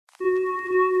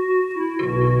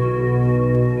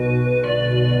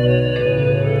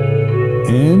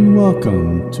And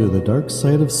welcome to the Dark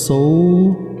Side of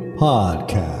Soul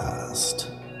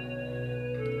podcast.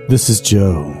 This is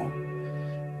Joe.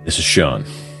 This is Sean.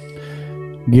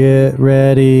 Get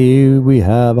ready, we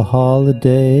have a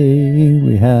holiday.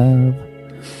 We have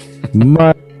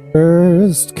March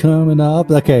 1st coming up.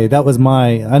 Okay, that was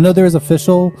I know there's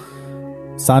official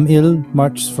Sam'il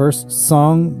March 1st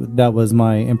song. That was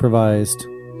my improvised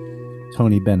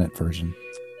Tony Bennett version.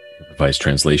 Improvised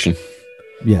translation.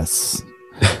 Yes.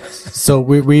 So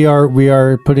we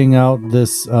are putting out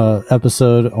this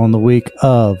episode on the week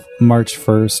of March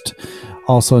 1st,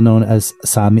 also known as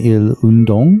Sam'il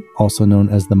Undong, also known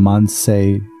as the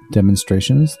Mansei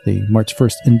demonstrations, the March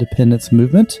 1st independence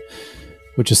movement,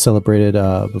 which is celebrated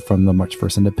from the March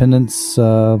 1st independence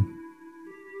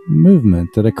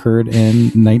movement that occurred in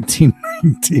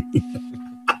 1919.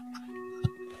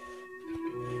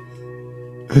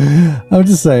 I'm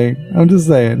just saying.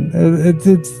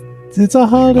 It's a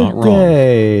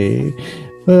holiday.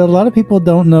 But a lot of people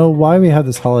don't know why we have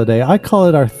this holiday. I call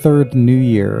it our third New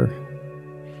Year.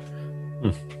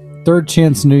 Third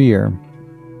chance New Year.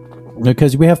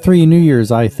 Because we have 3 New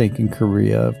Years, I think, in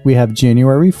Korea. We have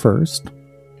January 1st.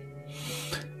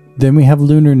 Then we have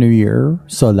Lunar New Year,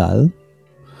 Solal.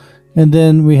 And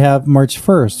then we have March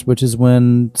 1st, which is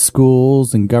when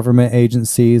schools and government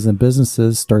agencies and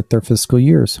businesses start their fiscal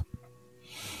years.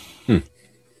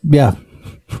 Yeah.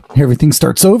 Everything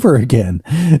starts over again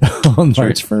on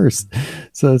March 1st.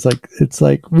 So it's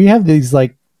like we have this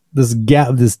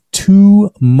gap, this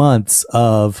 2 months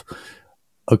of,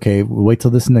 okay, wait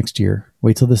till this next year.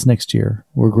 We're going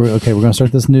to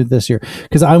start this year.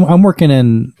 Cause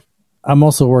I'm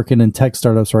also working in tech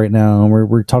startups right now, and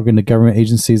we're talking to government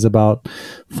agencies about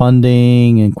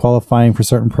funding and qualifying for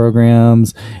certain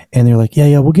programs. And they're like,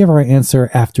 yeah, we'll give our answer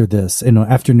after this,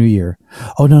 after New Year.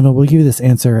 Oh, no, we'll give you this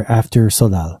answer after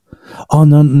Solal. Oh,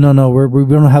 no, we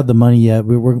don't have the money yet.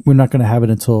 We're not going to have it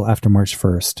until after March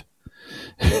 1st.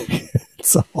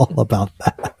 It's all about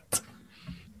that.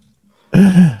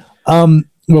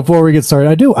 Before we get started,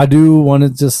 I do want to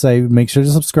just say, make sure to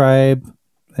subscribe.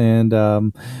 And we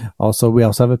also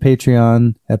have a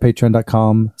Patreon at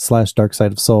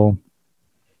patreon.com/darksideofsoul,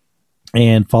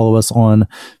 and follow us on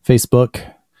Facebook,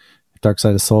 Dark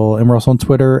Side of Soul, and we're also on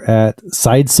Twitter at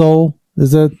Side Soul.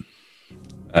 Is it?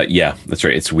 Yeah, that's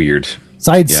right. It's weird.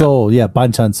 Side Soul, yeah,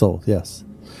 Banchan Soul, yes.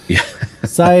 Yeah.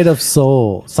 Side of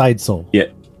Soul, Side Soul. Yeah.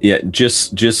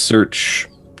 Just search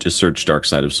Dark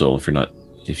Side of Soul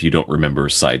if you don't remember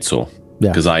Side Soul. Yeah.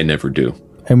 Because I never do.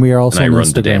 And we are also on run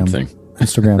Instagram. The damn thing.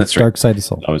 Instagram, that's right. Dark Side of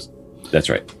Soul. That's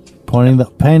right.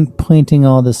 Pointing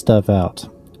all this stuff out.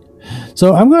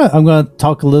 So I'm gonna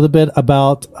talk a little bit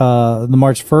about the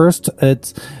March 1st.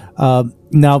 It's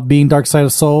now being Dark Side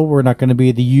of Soul. We're not going to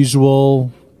be the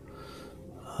usual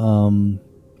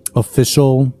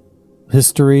official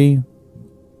history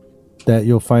that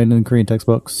you'll find in Korean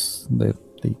textbooks.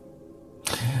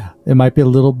 It might be a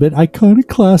little bit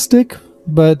iconoclastic.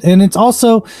 And it's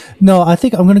also, I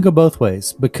think I'm going to go both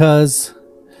ways, because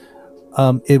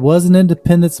it was an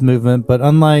independence movement, but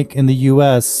unlike in the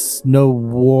U.S., no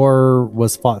war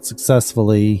was fought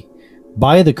successfully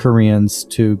by the Koreans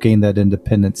to gain that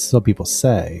independence, so people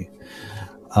say.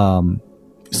 Some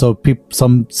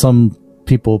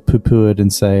people poo-poo it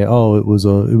and say, "Oh, it was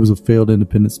a failed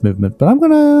independence movement." But I'm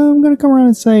gonna come around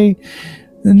and say,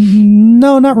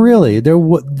 no, not really. There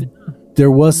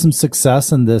was some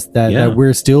success in this that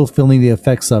we're still feeling the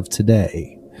effects of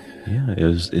today. Yeah, there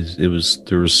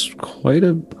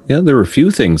were a few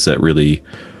things that really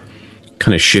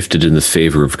kind of shifted in the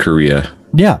favor of Korea.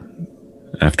 Yeah.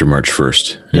 After March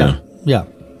 1st. Yeah.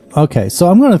 Okay, so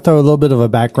I'm going to throw a little bit of a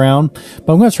background,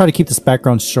 but I'm going to try to keep this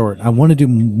background short. I want to do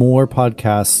more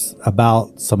podcasts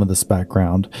about some of this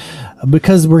background,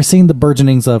 because we're seeing the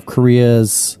burgeonings of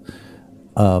Korea's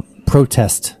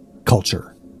protest culture.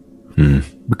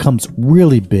 Becomes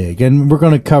really big, and we're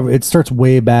going to cover it. Starts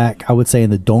way back, I would say,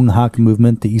 in the Donghak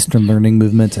movement, the Eastern Learning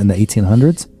movement in the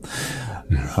 1800s,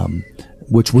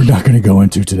 which we're not going to go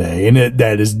into today. And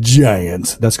that is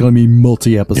giant. That's going to be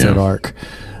multi-episode arc.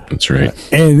 That's right.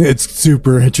 And it's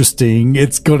super interesting.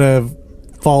 It's going to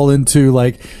fall into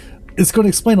it's going to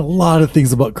explain a lot of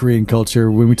things about Korean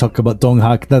culture when we talk about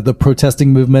Donghak, the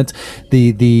protesting movement,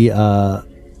 the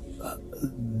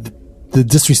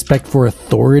disrespect for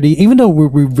authority, even though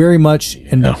we're very much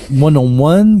in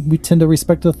one-on-one, we tend to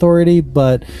respect authority,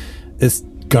 but it's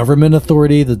government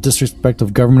authority, the disrespect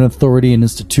of government authority and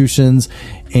institutions,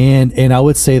 and I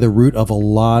would say the root of a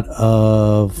lot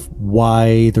of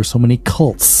why there's so many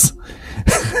cults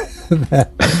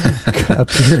that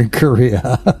appear in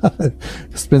Korea.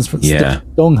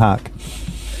 Donghak.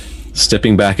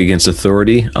 Stepping back against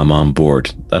authority, I'm on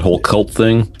board. That whole cult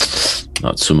thing,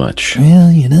 not so much.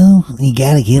 Well, you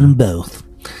gotta get them both.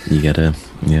 You gotta,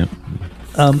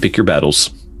 pick your battles.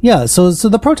 Yeah, so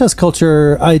the protest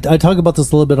culture, I talk about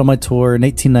this a little bit on my tour. In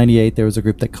 1898, there was a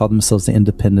group that called themselves the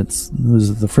Independence.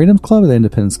 Was it the Freedom Club or the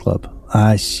Independence Club?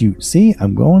 Shoot. See,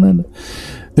 I'm going in.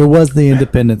 There was the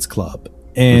Independence Club,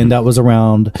 and that was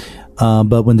around,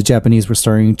 but when the Japanese were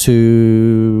starting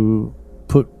to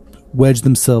wedge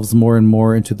themselves more and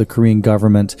more into the Korean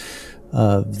government,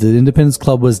 the Independence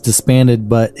Club was disbanded,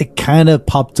 but it kind of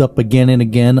popped up again and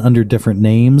again under different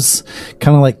names,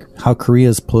 kind of like how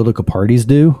Korea's political parties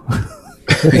do.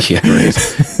 Yeah, right.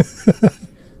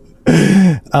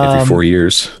 Every 4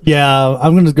 years. Yeah,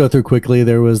 I'm going to go through quickly.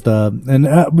 There was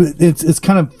it's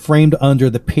kind of framed under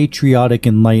the Patriotic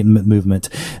Enlightenment movement.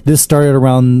 This started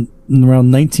around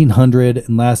 1900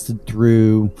 and lasted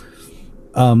through.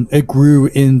 It grew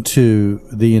into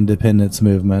the independence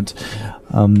movement.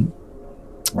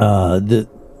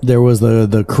 There was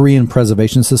the Korean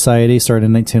Preservation Society, started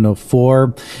in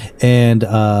 1904, and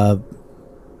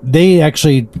they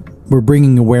actually were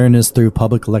bringing awareness through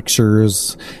public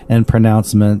lectures and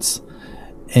pronouncements,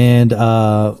 and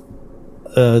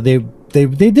they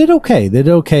did okay. They did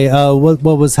okay.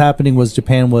 What was happening was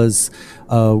Japan was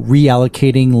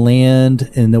reallocating land,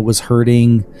 and it was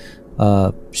hurting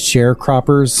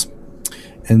sharecroppers.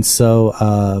 And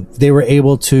so they were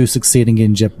able to succeed in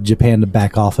getting Japan to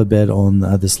back off a bit on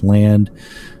this land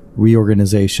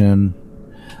reorganization.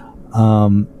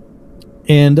 And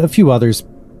a few others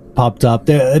popped up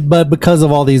there, but because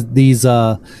of all these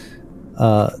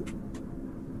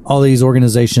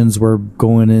organizations were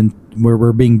going in,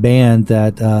 were being banned,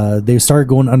 that they started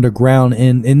going underground.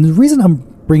 And the reason I'm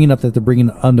bringing up that they're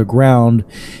bringing underground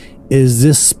is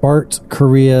this sparked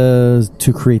Korea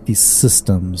to create these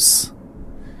systems.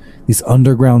 These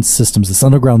underground systems, this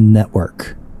underground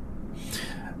network,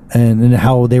 and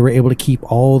how they were able to keep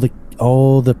all the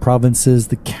provinces,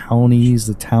 the counties,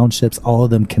 the townships, all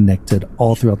of them connected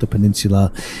all throughout the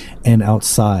peninsula and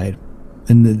outside.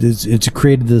 And it's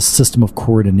created this system of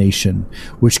coordination,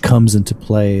 which comes into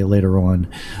play later on.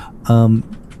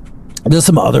 There's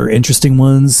some other interesting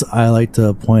ones I like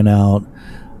to point out.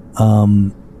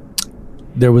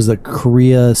 There was a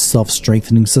Korea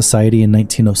Self-Strengthening Society in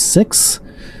 1906.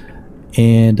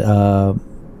 And in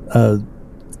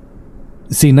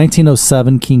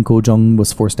 1907, King Gojong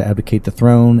was forced to abdicate the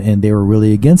throne, and they were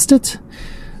really against it.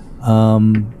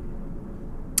 And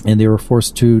they were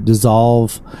forced to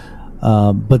dissolve.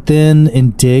 But then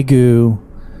in Daegu,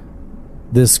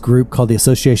 this group called the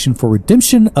Association for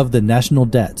Redemption of the National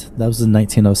Debt, that was in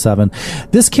 1907.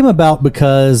 This came about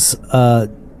because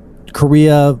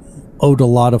Korea owed a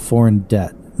lot of foreign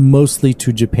debt, mostly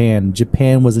to Japan.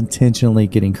 Japan was intentionally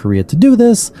getting Korea to do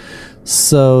this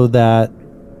so that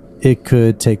it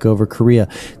could take over Korea.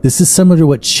 This is similar to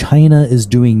what China is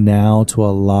doing now to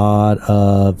a lot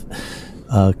of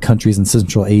countries in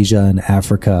Central Asia and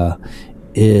Africa.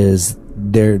 Is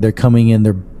they're coming in,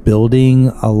 they're building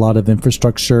a lot of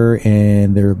infrastructure,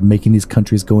 and they're making these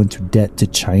countries go into debt to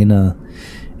China.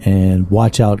 And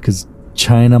watch out, because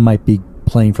China might be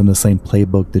playing from the same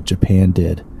playbook that Japan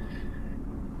did.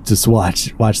 Just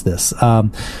watch this.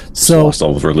 So lost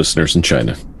all of our listeners in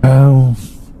China. Oh,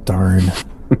 darn.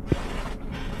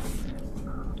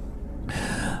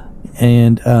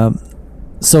 And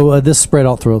so this spread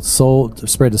out throughout Seoul,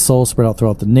 spread out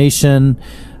throughout the nation.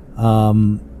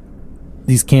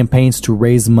 These campaigns to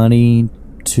raise money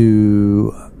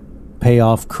to pay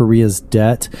off Korea's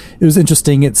debt. It was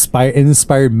interesting. It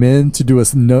inspired men to do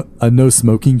a no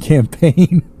smoking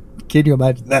campaign. Can you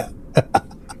imagine that?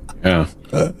 Yeah.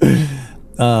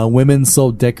 Women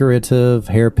sold decorative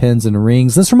hairpins and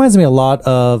rings. This reminds me a lot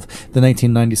of the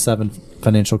 1997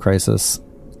 financial crisis.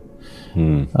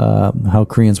 How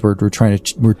Koreans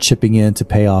were chipping in to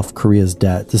pay off Korea's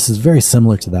debt. This is very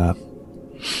similar to that.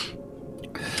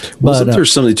 Wasn't there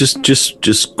something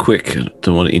just quick? I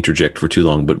don't want to interject for too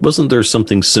long, but wasn't there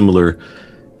something similar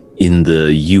in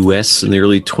the U.S. in the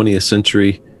early 20th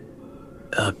century?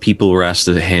 People were asked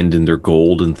to hand in their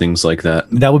gold and things like that.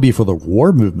 That would be for the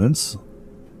war movements.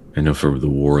 I know for the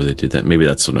war they did that. Maybe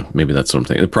that's what I'm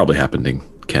thinking. It probably happened in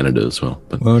Canada as well.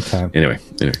 But okay.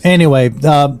 Anyway,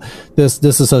 this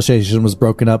association was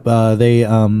broken up. They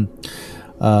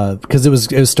because it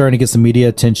was starting to get some media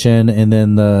attention, and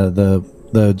then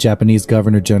the Japanese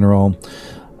Governor General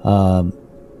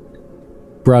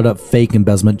brought up fake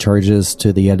embezzlement charges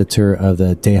to the editor of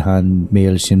the Daehan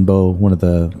Mail Shinbo, one of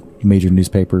the major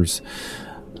newspapers.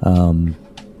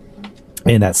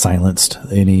 and that silenced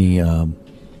any.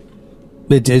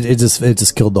 It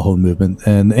just killed the whole movement,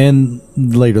 and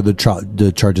later the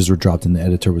charges were dropped and the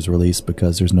editor was released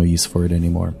because there's no use for it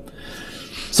anymore.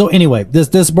 So anyway,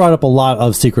 this brought up a lot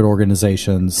of secret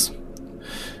organizations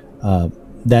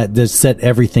that just set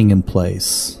everything in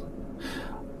place.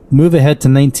 Move ahead to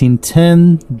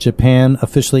 1910. Japan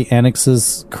officially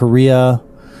annexes Korea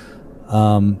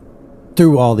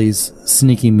through all these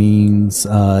sneaky means.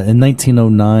 In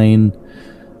 1909,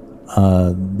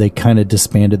 they kind of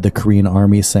disbanded the Korean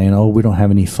army, saying, "Oh, we don't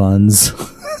have any funds."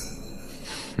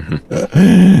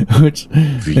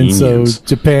 And so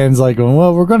Japan's like,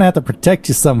 "Well, we're going to have to protect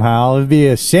you somehow. It'd be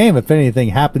a shame if anything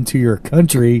happened to your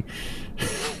country."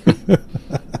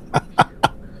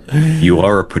 You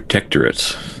are a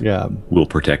protectorate. Yeah, we'll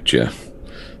protect you.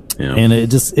 Yeah. And it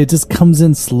just comes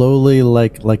in slowly,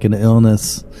 like an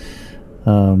illness.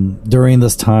 During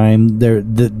this time,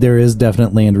 there is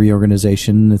definite land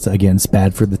reorganization. It's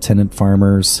bad for the tenant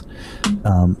farmers,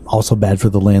 also bad for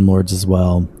the landlords as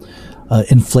well.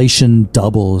 Inflation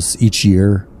doubles each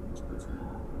year.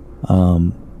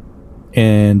 And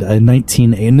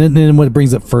then what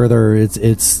brings it further,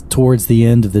 it's towards the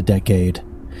end of the decade.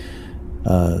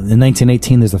 In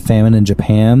 1918, there's a famine in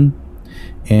Japan,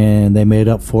 and they made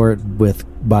up for it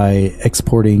by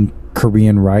exporting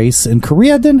Korean rice. And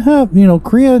Korea didn't have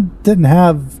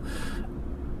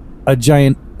a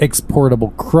giant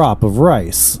exportable crop of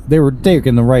rice. They were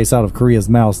taking the rice out of Korea's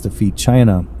mouths to feed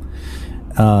China.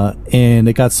 And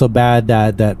it got so bad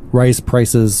that rice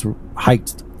prices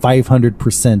hiked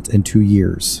 500% in 2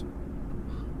 years.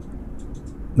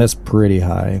 That's pretty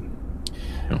high.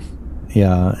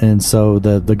 Yeah, and so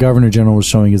the governor general was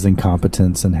showing his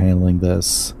incompetence in handling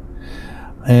this.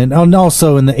 And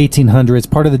also in the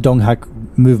 1800s, part of the Donghak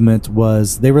movement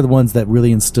they were the ones that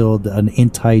really instilled an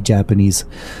anti-Japanese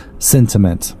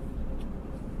sentiment.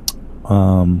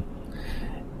 And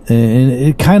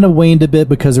it kind of waned a bit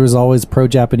because there was always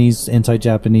pro-Japanese,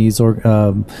 anti-Japanese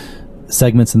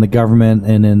segments in the government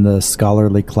and in the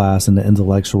scholarly class and the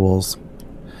intellectuals.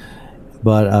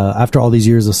 But after all these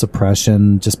years of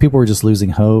suppression, people were just losing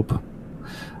hope.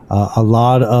 A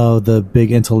lot of the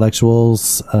big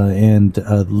intellectuals and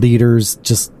leaders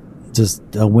just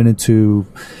went into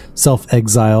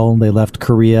self-exile. They left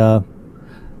Korea,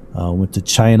 went to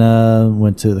China,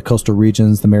 went to the coastal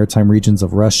regions, the maritime regions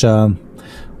of Russia,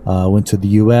 went to the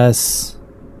U.S.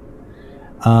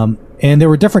 And there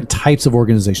were different types of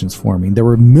organizations forming. There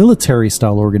were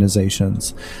military-style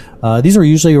organizations. These are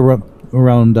usually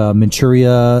around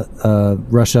Manchuria,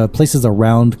 Russia, places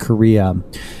around Korea.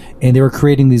 And they were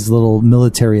creating these little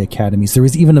military academies. There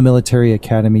was even a military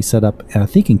academy set up, I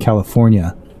think, in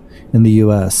California, in the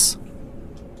U.S.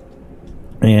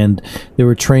 And they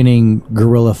were training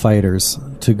guerrilla fighters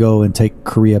to go and take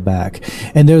Korea back.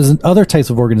 And there's other types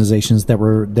of organizations that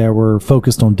were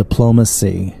focused on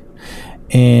diplomacy.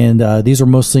 And these were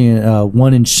mostly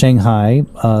one in Shanghai,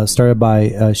 started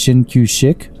by Shin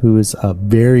Q-shik, who is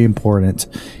very important.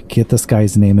 Get this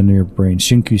guy's name in your brain,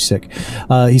 Shin Q-shik.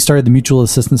 He started the Mutual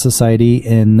Assistance Society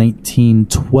in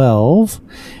 1912.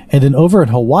 And then over in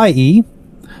Hawaii,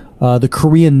 the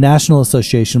Korean National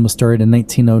Association was started in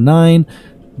 1909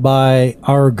 by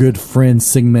our good friend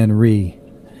Syngman Rhee.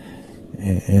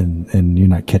 And you're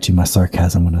not catching my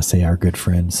sarcasm when I say our good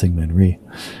friend Syngman Rhee.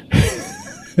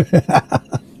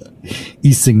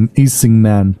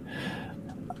 Syngman.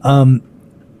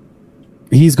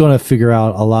 He's going to figure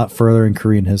out a lot further in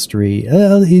Korean history.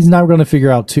 He's not going to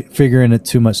figuring it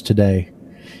too much today.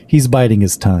 He's biding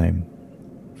his time.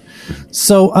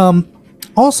 So,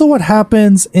 also what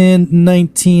happens in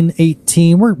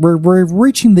 1918, we're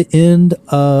reaching the end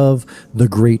of the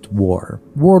Great War.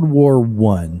 World War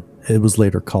I, it was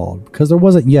later called, because there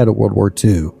wasn't yet a World War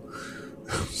II.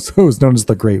 So it was known as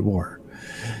the Great War.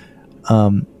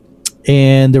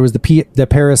 And there was the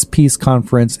Paris Peace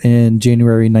Conference in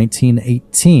January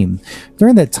 1918.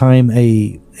 During that time,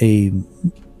 a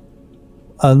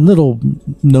little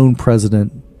known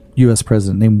U.S.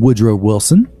 president named Woodrow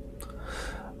Wilson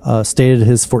stated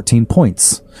his 14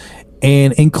 points.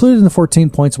 And included in the 14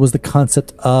 points was the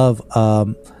concept of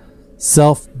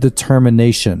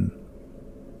self-determination.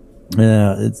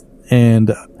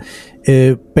 And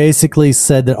it basically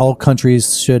said that all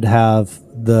countries should have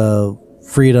the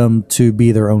freedom to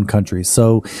be their own country.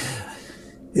 So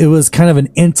it was kind of an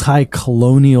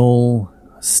anti-colonial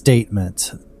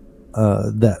statement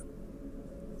that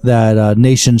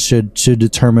nations should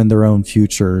determine their own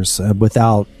futures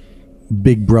without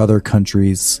big brother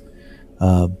countries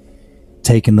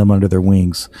taking them under their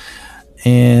wings.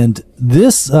 And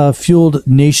this fueled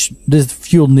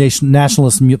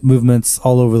nationalist movements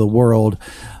all over the world,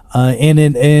 and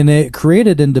it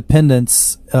created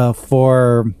independence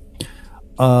for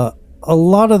a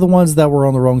lot of the ones that were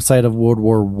on the wrong side of World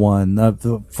War One,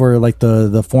 for like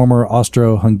the former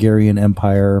Austro-Hungarian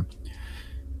Empire,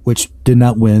 which did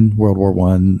not win World War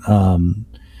One.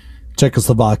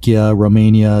 Czechoslovakia,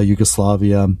 Romania,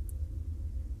 Yugoslavia.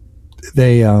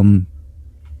 They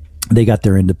got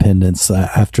their independence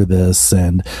after this,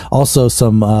 and also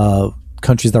some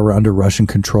countries that were under Russian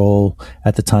control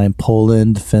at the time: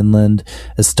 Poland, Finland,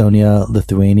 Estonia,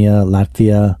 Lithuania,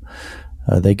 Latvia.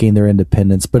 They gained their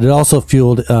independence, but it also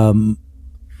fueled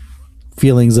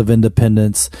feelings of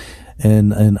independence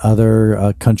in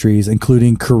other countries,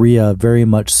 including Korea, very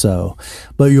much so.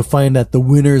 But you'll find that the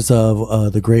winners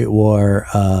of the Great War,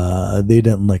 they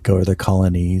didn't let go of their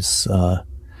colonies.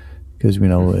 Because,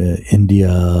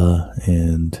 India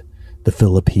and the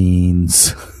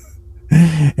Philippines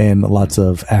and lots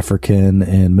of African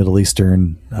and Middle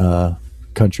Eastern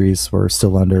countries were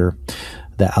still under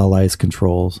the Allies'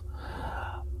 controls.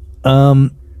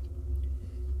 Over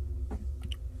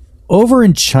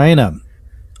in China,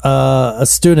 a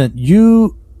student,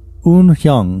 Yu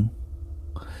Un-hyung,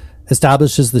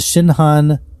 establishes the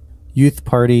Shinhan Youth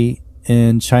Party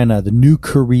in China, the New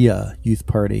Korea Youth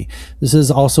Party. This is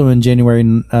also in January.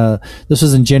 This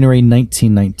was in January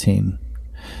 1919,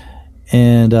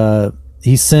 and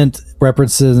he sent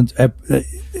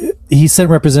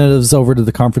representatives over to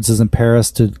the conferences in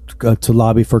Paris to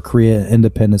lobby for Korea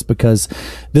independence, because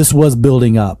this was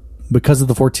building up. Because of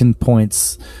the 14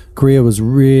 points, Korea was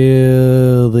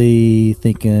really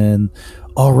thinking,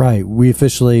 all right, we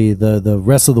officially, the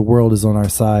rest of the world is on our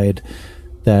side,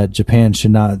 that Japan should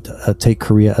not take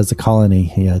Korea as a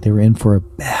colony. Yeah, they were in for a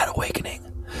bad awakening.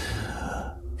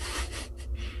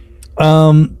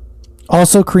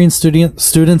 Also, Korean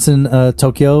students in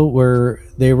Tokyo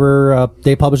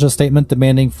they published a statement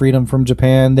demanding freedom from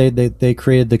Japan. They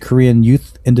created the Korean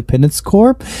Youth Independence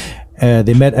Corps.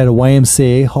 They met at a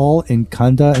YMCA hall in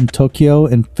Kanda in Tokyo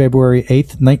in February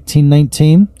 8th,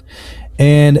 1919.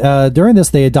 And during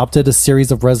this, they adopted a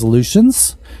series of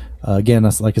resolutions. Again,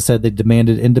 like I said, they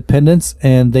demanded independence,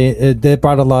 and they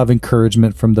brought a lot of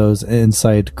encouragement from those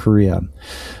inside Korea.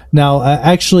 Now,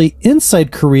 actually,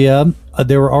 inside Korea,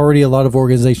 there were already a lot of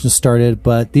organizations started,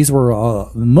 but these were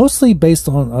mostly based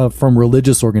on from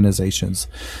religious organizations.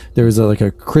 There was like a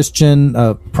Christian,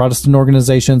 Protestant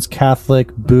organizations,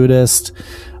 Catholic, Buddhist,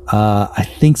 I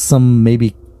think some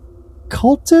maybe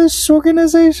cultish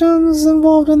organizations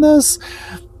involved in this.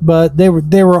 But they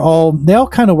all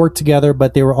kind of worked together,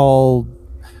 but they were all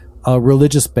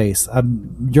religious based.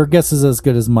 Your guess is as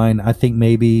good as mine. I think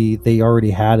maybe they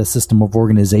already had a system of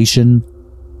organization,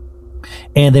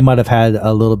 and they might have had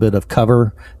a little bit of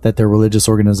cover that they're religious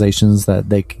organizations, that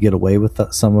they could get away with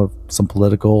some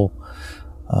political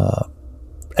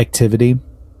activity.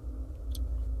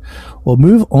 We'll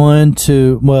move on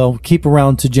to, keep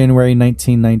around to January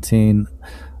 1919.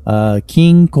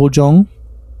 King Kojong,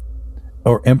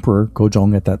 or Emperor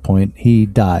Kojong at that point, he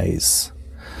dies.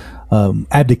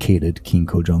 Abdicated King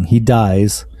Kojong. He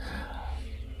dies.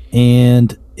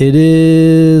 And it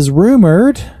is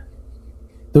rumored,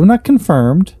 though not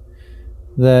confirmed,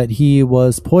 that he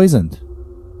was poisoned.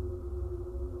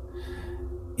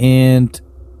 And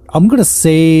I'm going to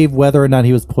save whether or not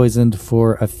he was poisoned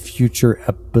for a future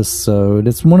episode.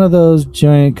 It's one of those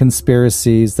giant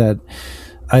conspiracies that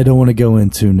I don't want to go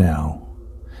into now.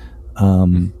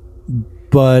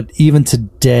 But even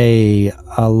today,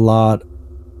 a lot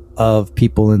of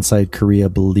people inside Korea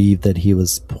believe that he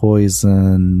was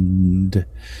poisoned.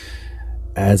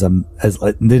 As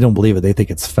they don't believe it, they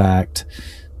think it's fact.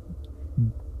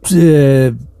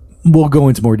 We'll go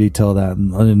into more detail of that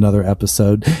in another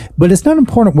episode. But it's not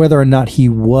important whether or not he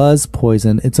was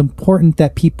poisoned. It's important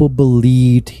that people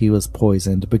believed he was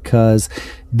poisoned, because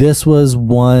this was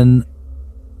one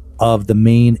of the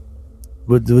main.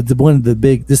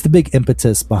 The big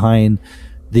impetus behind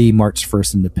the March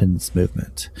 1st independence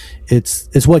movement.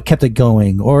 It's what kept it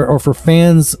going. Or for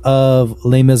fans of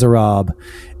Les Miserables,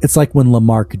 it's like when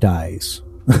Lamarck dies.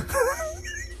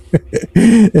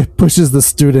 It pushes the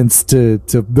students to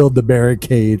build the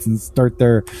barricades and start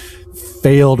their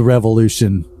failed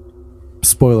revolution.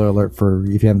 Spoiler alert for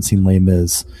if you haven't seen Les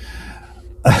Mis.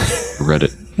 Read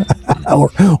it.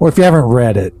 or if you haven't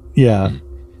read it. Yeah.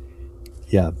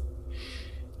 Yeah.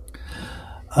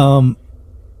 King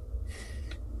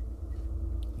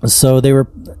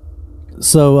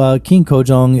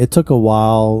Kojong, it took a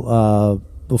while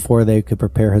before they could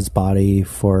prepare his body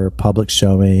for public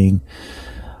showing.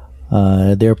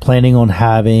 They were planning on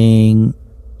having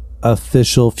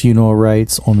official funeral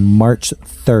rites on March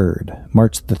 3rd.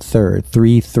 March the 3rd,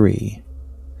 3/3.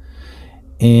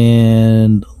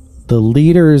 And the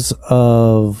leaders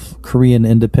of Korean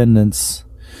independence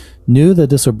knew that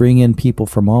this would bring in people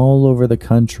from all over the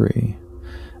country.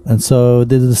 And so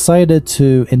they decided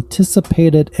to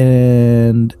anticipate it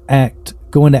and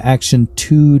go into action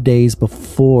 2 days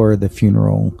before the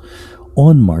funeral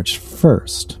on March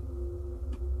 1st.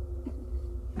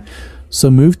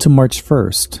 So move to March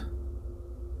 1st.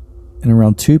 And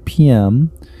around 2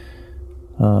 p.m.,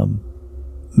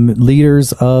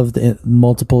 leaders of the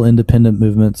multiple independent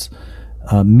movements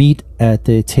meet at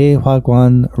the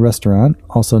Taehwagwan restaurant,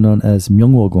 also known as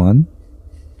Myeongwogwan.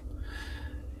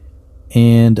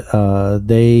 And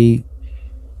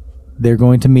they're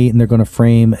going to meet and they're going to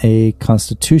frame a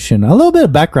constitution. A little bit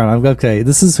of background. Okay,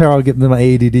 this is how my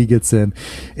ADD gets in,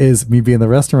 is me being the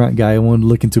restaurant guy. I want to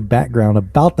look into background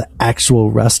about the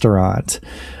actual restaurant.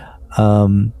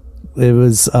 It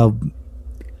was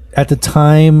at the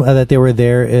time that they were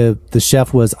there, the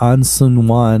chef was An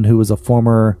Sun-wan, who was a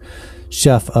former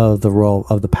chef of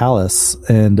the palace,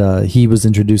 and he was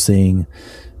introducing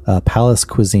palace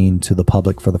cuisine to the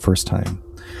public for the first time.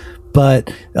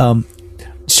 But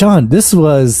Sean, this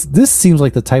seems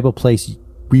like the type of place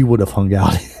we would have hung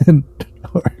out in.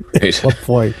 At one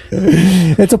point.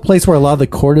 It's a place where a lot of the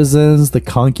courtesans, the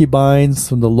concubines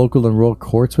from the local and royal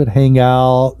courts would hang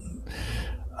out.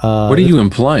 What are you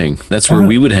implying? That's where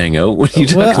we would hang out. What are you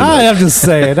talking about? I'm just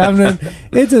saying.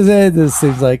 It just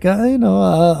seems like a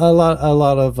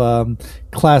lot of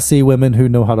classy women who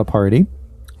know how to party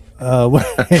would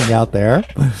hang out there.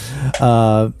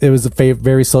 It was a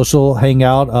very social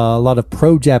hangout. A lot of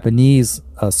pro-Japanese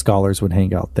scholars would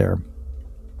hang out there.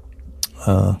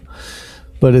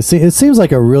 But it seems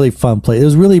like a really fun place. It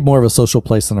was really more of a social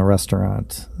place than a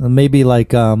restaurant. Maybe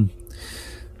like.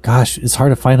 Gosh, it's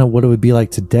hard to find out what it would be like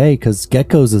today because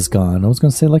Gecko's is gone. I was going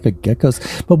to say like a Gecko's,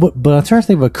 but I'm trying to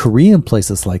think of a Korean place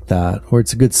that's like that, where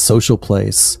it's a good social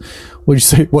place. Would you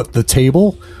say what, the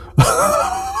table?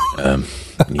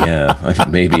 Yeah,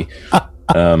 maybe.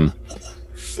 But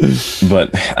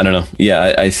I don't know.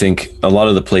 Yeah, I think a lot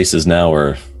of the places now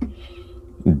are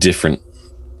different.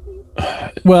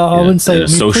 Well, I wouldn't say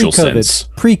social sense.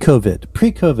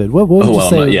 Pre-COVID. What would you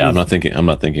say? I'm not thinking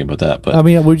about that. But I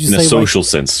mean, would you say in a social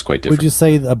sense, it's quite different. Would you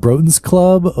say a Broton's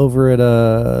Club over at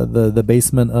the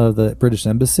basement of the British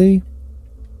Embassy?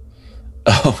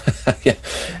 Oh, yeah.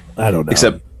 I don't know.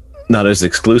 Except not as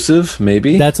exclusive,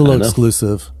 maybe. That's a little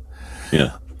exclusive.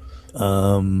 Yeah.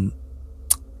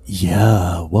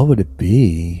 Yeah. What would it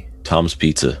be? Tom's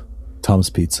Pizza. Tom's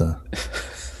Pizza.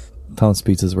 Tom's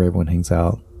Pizza is where everyone hangs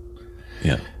out.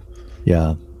 Yeah.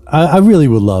 Yeah. I really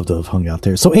would love to have hung out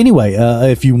there. So anyway,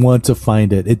 if you want to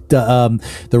find it,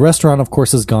 the restaurant, of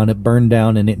course, is gone. It burned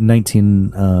down in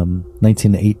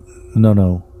 1908.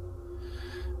 No.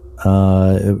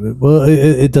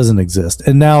 It doesn't exist.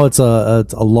 And now it's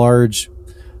a large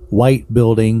white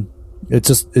building. It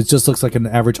just looks like an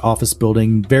average office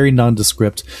building, very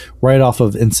nondescript, right off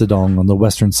of Insadong, on the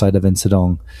western side of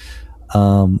Insadong.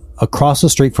 Across the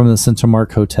street from the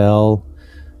Centermark Hotel,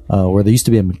 where there used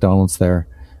to be a McDonald's there,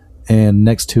 and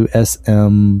next to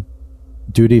SM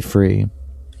Duty Free.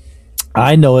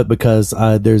 I know it because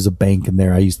there's a bank in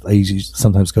there. I usually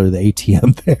sometimes go to the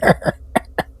ATM there.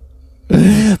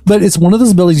 But it's one of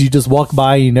those buildings you just walk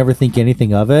by and you never think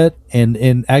anything of it.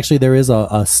 And actually there is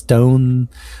a stone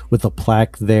with a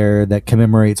plaque there that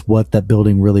commemorates what that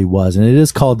building really was. And it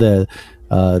is called the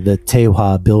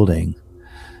Taehwa building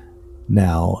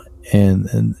now.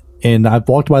 And I've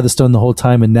walked by the stone the whole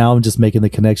time, and now I'm just making the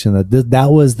connection that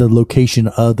that was the location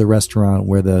of the restaurant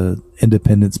where the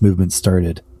independence movement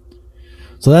started.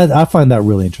 So that I find that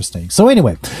really interesting. So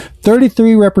anyway,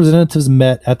 33 representatives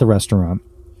met at the restaurant.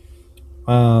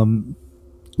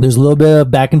 There's a little bit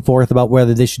of back and forth about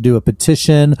whether they should do a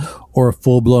petition or a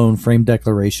full-blown frame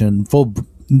declaration.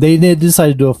 They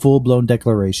decided to do a full-blown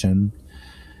declaration.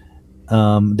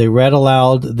 They read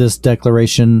aloud this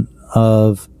Declaration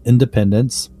of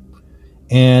Independence,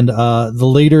 and the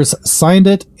leaders signed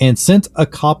it and sent a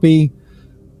copy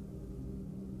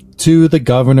to the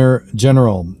Governor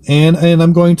General. And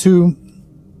I'm going to,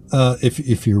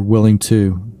 if you're willing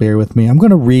to bear with me, I'm going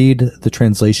to read the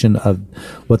translation of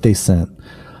what they sent.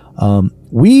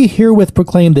 We herewith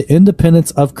proclaim the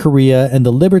independence of Korea and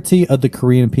the liberty of the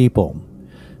Korean people.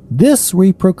 This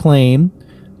we proclaim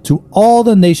to all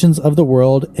the nations of the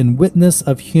world in witness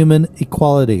of human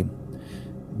equality.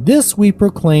 This we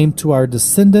proclaim to our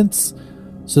descendants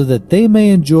so that they may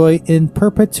enjoy in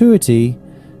perpetuity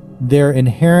their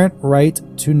inherent right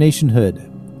to nationhood.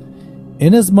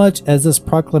 Inasmuch as this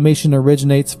proclamation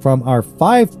originates from our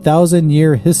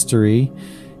 5,000-year history,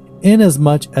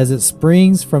 inasmuch as it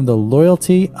springs from the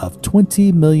loyalty of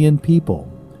 20 million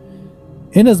people,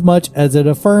 inasmuch as it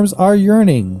affirms our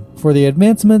yearning for the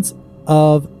advancements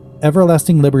of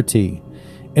everlasting liberty,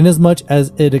 inasmuch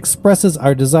as it expresses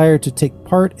our desire to take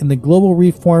part in the global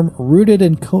reform rooted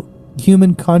in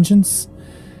human conscience,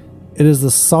 it is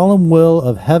the solemn will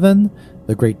of heaven,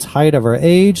 the great tide of our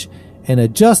age, and a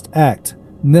just act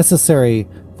necessary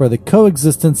for the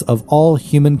coexistence of all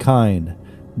humankind.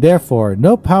 Therefore,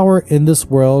 no power in this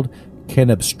world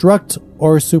can obstruct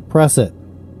or suppress it.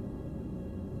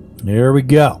 There we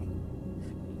go.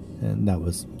 And that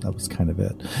was kind of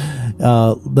it.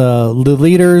 The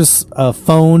leaders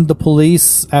phoned the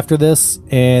police after this,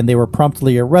 and they were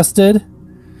promptly arrested.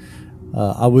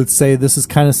 I would say this is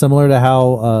kind of similar to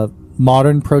how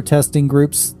modern protesting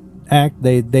groups act.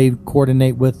 They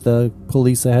coordinate with the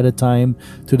police ahead of time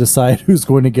to decide who's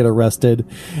going to get arrested.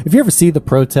 If you ever see the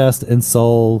protest in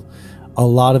Seoul, a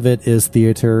lot of it is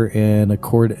theater and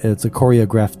it's a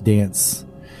choreographed dance.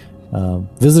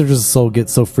 Visitors of Seoul get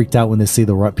so freaked out when they see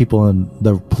the people in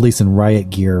the police in riot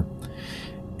gear,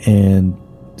 and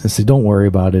they say, "Don't worry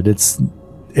about it. It's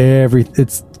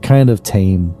kind of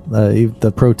tame."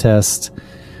 The protest.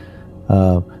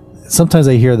 Sometimes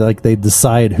I hear that like they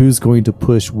decide who's going to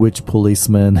push which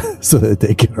policeman so that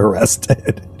they get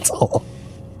arrested. It's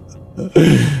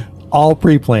all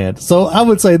pre-planned. So I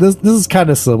would say this is kind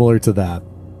of similar to that.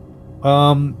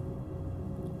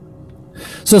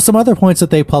 So some other points that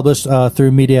they published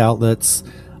through media outlets: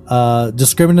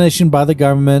 discrimination by the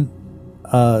government.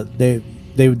 They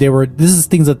were. This is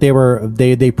things that they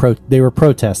were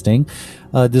protesting.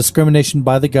 Discrimination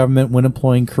by the government when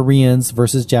employing Koreans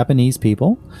versus Japanese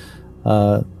people.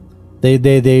 They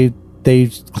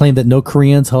claim that no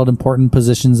Koreans held important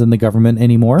positions in the government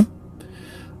anymore.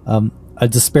 A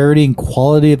disparity in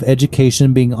quality of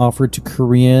education being offered to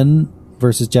Korean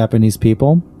versus Japanese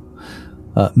people.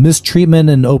 Mistreatment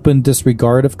and open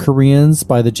disregard of Koreans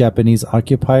by the Japanese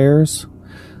occupiers.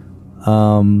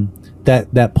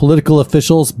 That political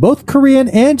officials, both Korean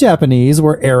and Japanese,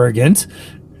 were arrogant.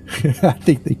 I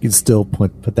think they can still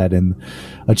put that in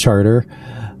a charter.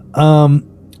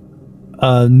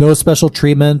 No special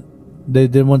treatment. They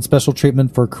didn't want special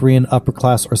treatment for Korean upper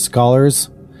class or scholars.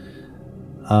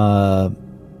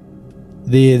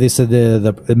 They said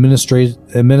the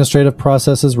administrative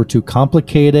processes were too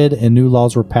complicated and new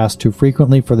laws were passed too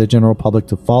frequently for the general public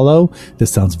to follow.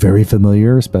 This sounds very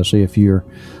familiar, especially if you're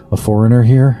a foreigner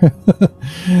here.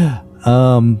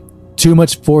 Too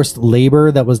much forced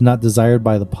labor that was not desired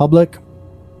by the public.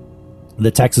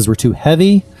 The taxes were too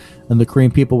heavy, and the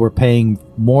Korean people were paying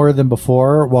more than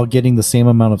before while getting the same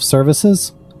amount of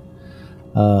services.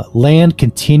 Land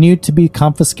continued to be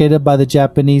confiscated by the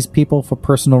Japanese people for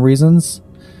personal reasons.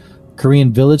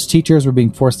 Korean village teachers were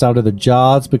being forced out of their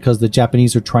jobs because the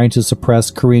Japanese were trying to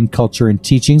suppress Korean culture and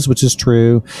teachings, which is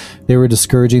true. They were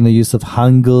discouraging the use of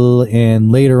Hangul,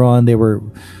 and later on they were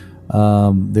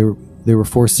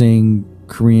forcing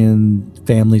Korean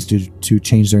families to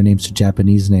change their names to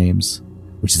Japanese names,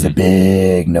 which is a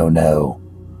big no-no.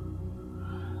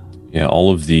 Yeah,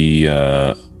 all of the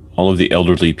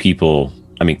elderly people,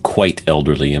 I mean, quite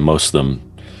elderly, and most of them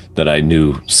that I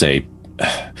knew, say,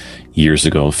 years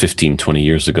ago, 15, 20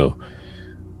 years ago,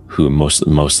 who most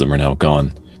of them are now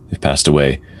gone. They've passed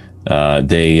away.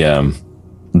 They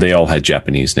all had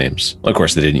Japanese names. Of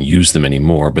course, they didn't use them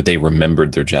anymore, but they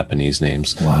remembered their Japanese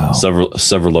names. Wow.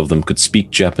 Several of them could speak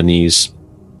Japanese.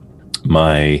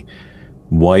 My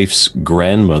wife's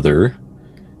grandmother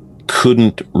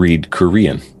couldn't read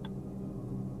Korean.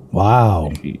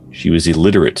 Wow. She was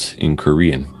illiterate in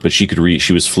Korean, but she could read.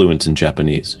 She was fluent in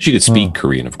Japanese. She could speak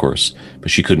Korean, of course, but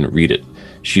she couldn't read it.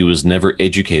 She was never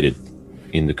educated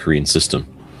in the Korean system.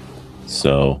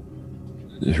 So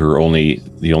the only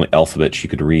alphabet she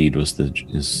could read was the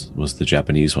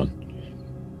Japanese one.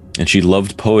 And she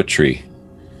loved poetry.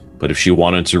 But if she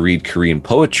wanted to read Korean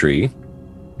poetry,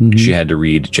 she had to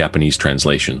read Japanese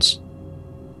translations.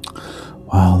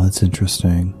 Wow, that's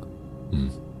interesting.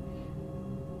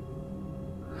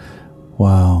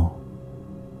 Wow.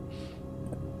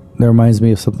 That reminds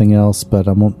me of something else, but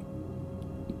I don't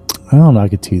know, I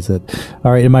could tease it.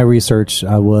 All right, in my research,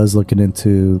 I was looking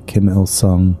into Kim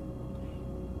Il-sung,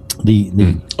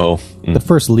 the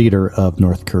first leader of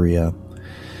North Korea.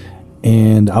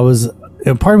 And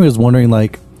part of me was wondering,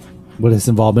 like, what his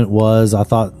involvement was. I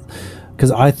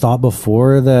thought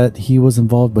before that he was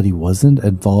involved, but he wasn't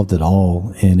involved at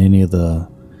all in any of the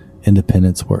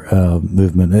independence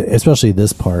movement, especially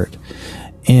this part.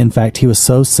 In fact, he was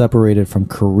so separated from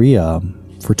Korea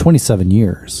for 27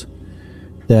 years.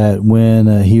 That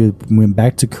when he went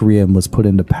back to Korea and was put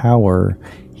into power,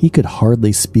 he could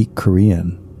hardly speak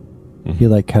Korean. He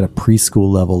had a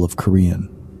preschool level of Korean.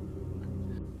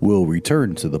 We'll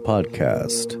return to the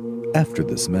podcast after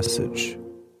this message.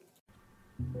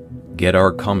 Get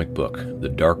our comic book, The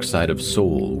Dark Side of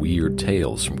Seoul, Weird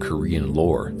Tales from Korean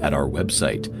Lore, at our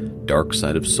website,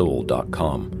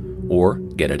 darksideofseoul.com, or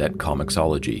get it at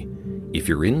Comixology. If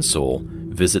you're in Seoul,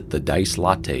 visit the Dice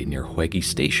Latte near Hwegi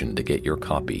Station to get your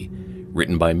copy.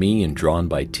 Written by me and drawn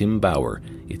by Tim Bauer,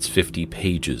 it's 50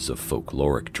 pages of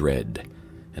folkloric dread.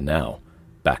 And now,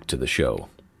 back to the show.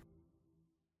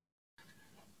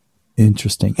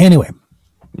 Interesting. Anyway,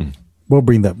 we'll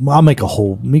bring that.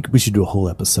 We should do a whole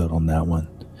episode on that one.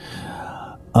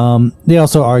 They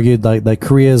also argued like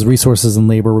Korea's resources and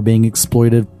labor were being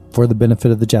exploited for the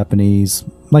benefit of the Japanese,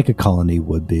 like a colony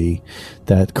would be,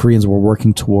 that Koreans were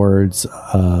working towards.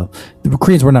 The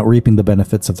Koreans were not reaping the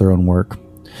benefits of their own work.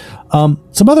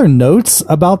 Some other notes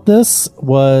about this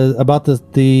was about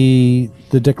the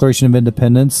Declaration of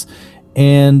Independence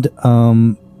and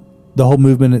the whole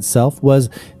movement itself was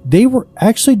they were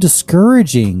actually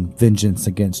discouraging vengeance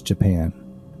against Japan.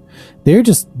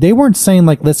 They weren't saying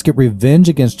like, let's get revenge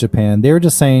against Japan. They were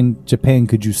just saying, Japan,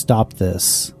 could you stop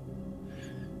this?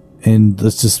 And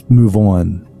let's just move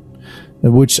on.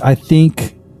 Which I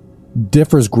think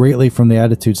differs greatly from the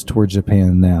attitudes towards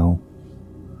Japan now.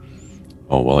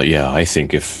 Oh, well, yeah, I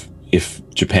think if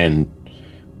Japan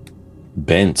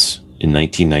bent in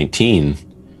 1919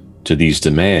 to these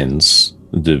demands,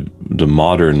 the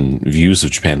modern views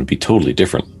of Japan would be totally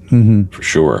different, for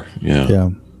sure.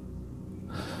 Yeah.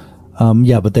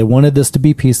 Yeah, but they wanted this to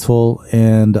be peaceful,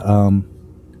 and I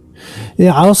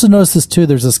also noticed this too.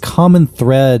 There's this common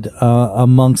thread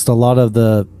amongst a lot of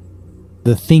the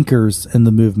thinkers in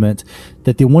the movement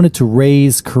that they wanted to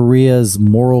raise Korea's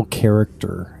moral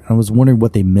character. I was wondering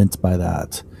what they meant by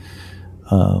that.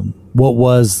 What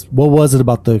was it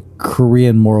about the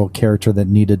Korean moral character that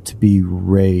needed to be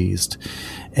raised?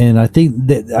 And I think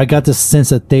that I got the sense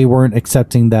that they weren't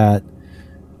accepting that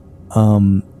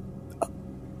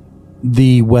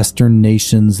the Western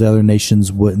nations, the other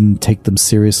nations, wouldn't take them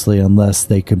seriously unless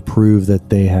they could prove that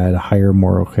they had a higher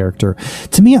moral character.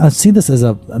 To me, I see this as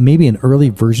maybe an early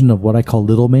version of what I call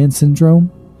little man syndrome.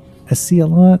 I see a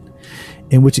lot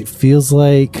in which it feels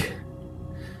like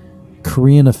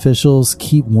Korean officials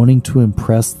keep wanting to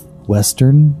impress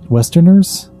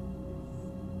Westerners.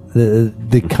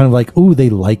 They kind of like, oh, they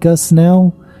like us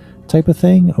now type of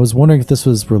thing. I was wondering if this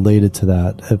was related to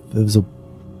that. If it was a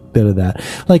bit of that.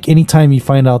 Like anytime you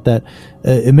find out that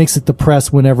it makes it the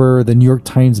press whenever the New York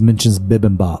Times mentions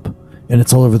bibimbap and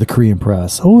it's all over the Korean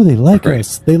press. Oh, they like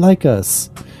us. They like us.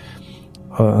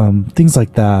 Things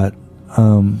like that.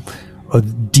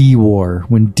 D-War.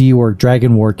 When D-War,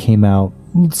 Dragon War came out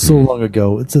so long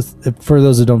ago. It's just, for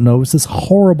those who don't know, it's this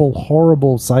horrible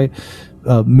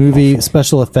movie,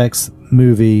 special effects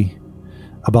movie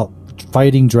about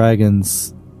fighting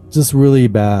dragons. Just really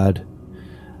bad.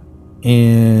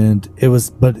 And it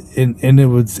was,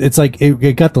 it's like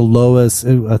it got the lowest.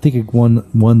 I think it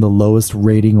won the lowest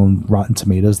rating on Rotten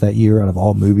Tomatoes that year out of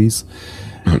all movies.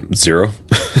 0.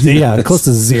 Yeah, close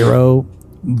to 0.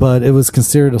 But it was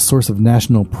considered a source of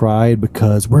national pride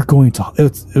because we're going to.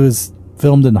 It was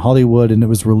filmed in Hollywood and it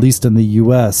was released in the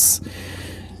U.S.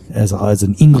 as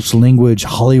an English language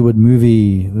Hollywood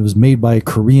movie. It was made by a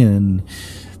Korean.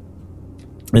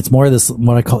 It's more this,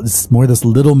 what I call, it's more this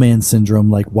little man syndrome.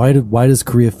 Like, why does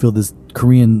Korea feel this,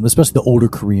 Korean, especially the older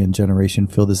Korean generation,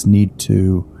 feel this need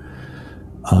to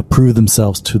prove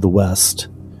themselves to the West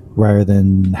rather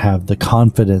than have the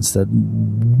confidence that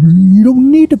you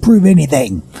don't need to prove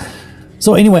anything.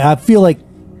 So anyway, I feel like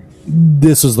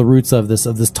this was the roots of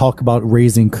this talk about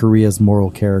raising Korea's moral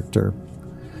character.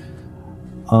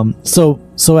 So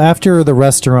after the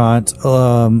restaurant,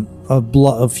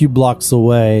 a few blocks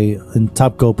away in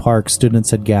Tapgo Park,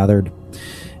 students had gathered,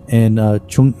 and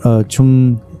Chung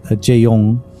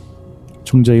Jae-yong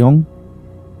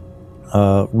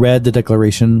read the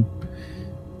Declaration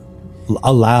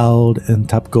aloud in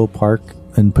Tapgo Park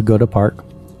and Pagoda Park,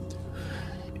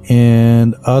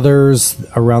 and others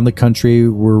around the country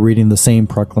were reading the same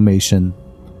proclamation.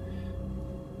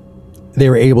 They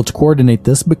were able to coordinate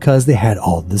this because they had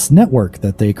all this network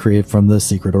that they created from the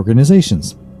secret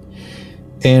organizations.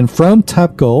 And from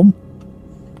Tapgo,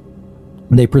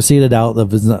 they proceeded out.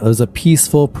 It was a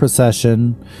peaceful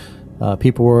procession.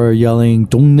 People were yelling,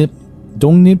 "Dongnip,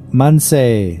 Dongnip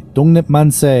Manse, Dongnip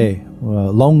Manse,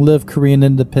 long live Korean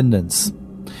independence."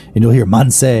 And you'll hear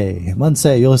Manse,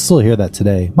 Manse. You'll still hear that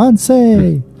today.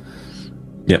 Manse.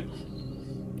 Yep.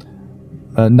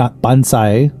 not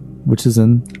Bansai, which is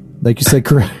in, like you said,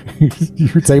 you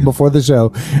were saying before the show,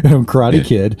 Karate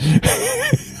Kid.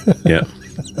 Yeah.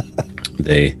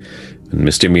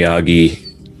 Mr. Miyagi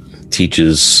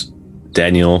teaches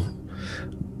Daniel,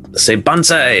 say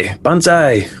Bansai,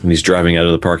 Bansai, when he's driving out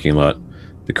of the parking lot.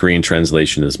 The Korean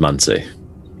translation is Mansei.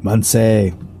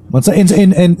 Mansei.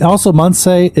 And also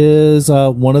Mansei is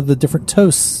one of the different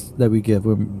toasts that we give.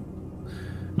 We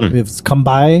have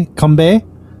Kanbei,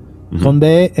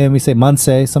 and we say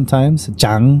Mansei sometimes.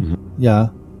 Jang. Yeah.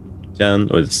 Jang,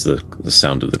 or it's the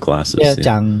sound of the glasses. Yeah,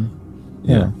 Jang.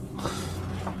 Yeah.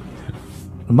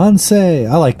 Mansei.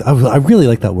 I really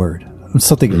like that word. It's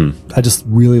something I just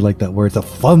really like that word. It's a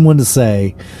fun one to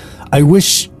say. I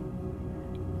wish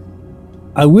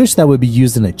that would be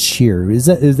used in a cheer. Is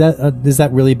that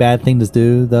really bad thing to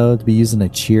do though? To be used in a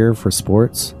cheer for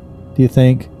sports? Do you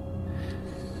think?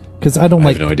 Because I have no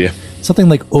idea. Something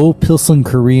like Pilsen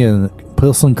Korea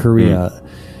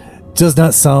does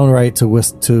not sound right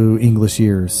to English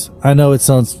ears. I know it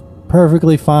sounds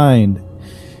perfectly fine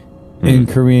in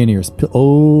Korean ears.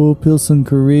 Pilsen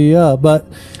Korea, but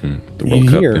in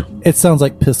here it sounds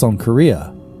like Piss on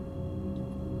Korea.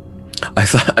 I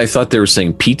thought they were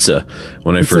saying pizza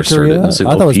when I first started. I was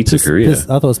like, Pizza Korea. I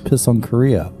thought it was Piss on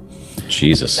Korea.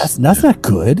 Jesus. That's not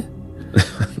good.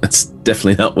 That's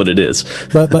definitely not what it is.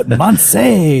 But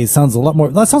Mansei sounds a lot more.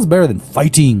 That sounds better than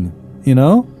fighting. You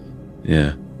know?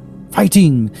 Yeah.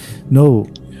 Fighting. No.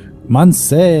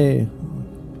 Mansei.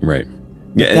 Right.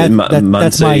 Yeah.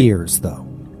 That's my ears, though.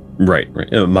 Right.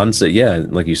 Mansei. Yeah.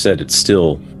 Like you said, it's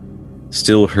still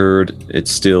heard.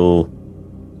 It's still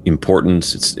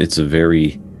important. It's a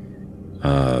very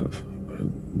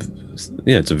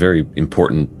it's a very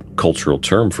important cultural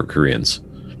term for Koreans.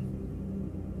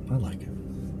 I like it.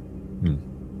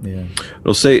 Yeah.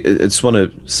 I just want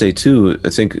to say too, I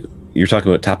think you're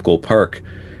talking about Tapgol Park.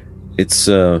 It's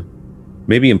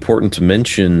maybe important to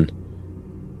mention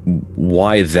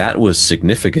why that was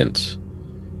significant,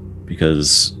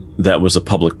 because that was a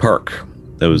public park.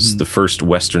 That was the first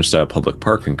Western style public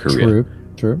park in Korea.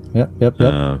 True. Yep.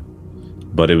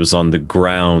 But it was on the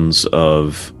grounds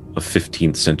of a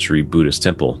 15th century Buddhist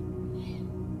temple,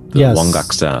 the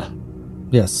Wangaksa.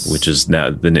 Yes. Which is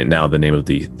now the name of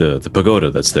the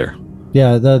pagoda that's there.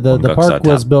 Yeah, the park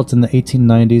was built in the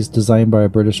 1890s, designed by a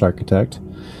British architect.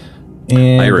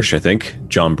 And Irish, I think.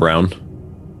 John Brown.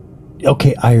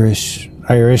 Okay, Irish.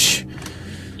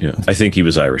 Yeah, I think he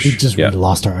was Irish. We just really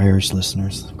lost our Irish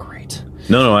listeners. Great.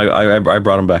 No, I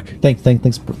brought him back.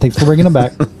 Thanks for bringing him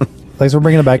back. Thanks for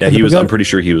bringing him back. Yeah, I'm pretty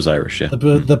sure he was Irish. Yeah.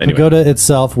 The pagoda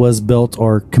itself was built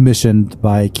or commissioned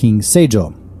by King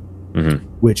Seijo,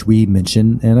 which we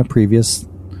mentioned in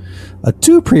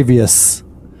two previous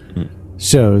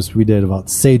shows we did about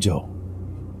Seijo.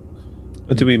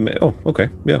 Did we? Oh, okay,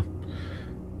 yeah.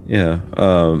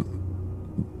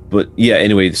 But yeah.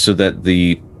 Anyway, so that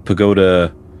the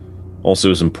pagoda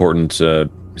also is important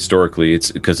historically.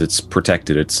 It's because it's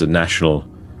protected. It's a national.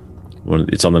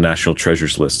 It's on the National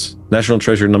Treasures list. National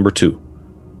Treasure number 2,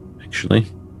 actually.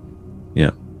 Yeah,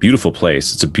 beautiful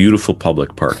place. It's a beautiful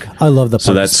public park. I love the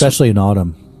park, especially in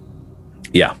autumn.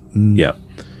 Yeah, yeah.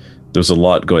 There's a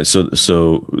lot going. So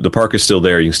the park is still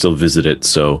there. You can still visit it.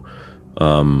 So,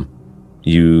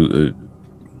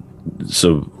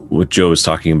 so what Joe was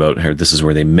talking about here, this is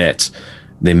where they met.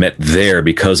 They met there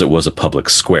because it was a public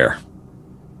square.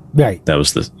 Right. That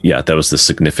was the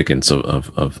significance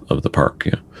of the park.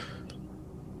 Yeah.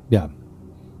 Yeah.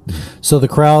 So the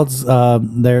crowds,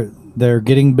 they're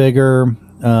getting bigger.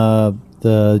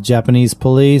 The Japanese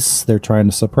police, they're trying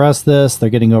to suppress this. They're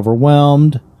getting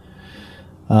overwhelmed.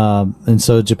 And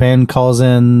so Japan calls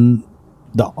in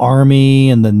the army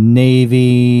and the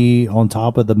navy on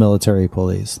top of the military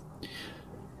police.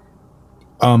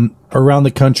 Around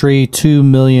the country, 2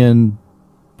 million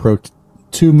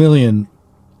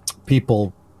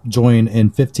people join in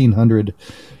 1,500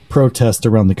 protests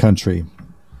around the country.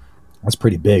 That's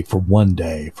pretty big for one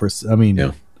day.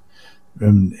 Yeah.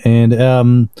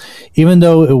 And even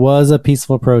though it was a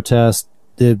peaceful protest,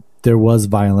 there was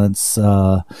violence.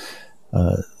 The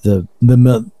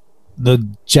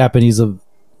Japanese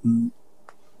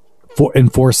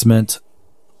enforcement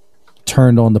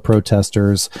turned on the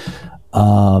protesters.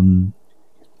 Lots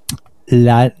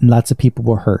of people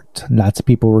were hurt. Lots of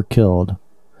people were killed.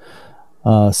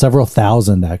 Several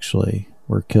thousand actually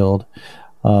were killed.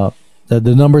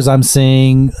 The numbers I'm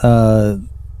seeing, there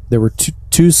were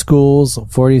two schools,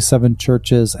 47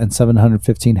 churches, and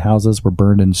 715 houses were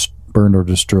burned or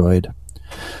destroyed.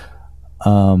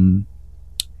 And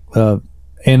a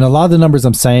lot of the numbers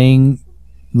I'm saying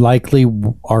likely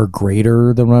are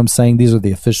greater than what I'm saying. These are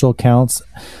the official counts.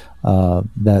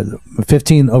 That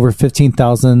over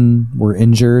 15,000 were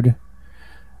injured.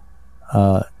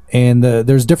 And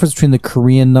there's a difference between the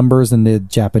Korean numbers and the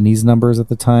Japanese numbers at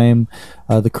the time.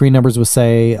 The Korean numbers would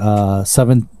say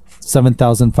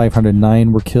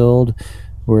 7,509 were killed,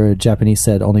 where Japanese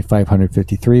said only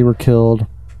 553 were killed.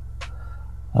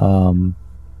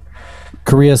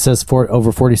 Korea says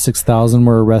over 46,000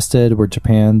 were arrested, where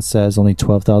Japan says only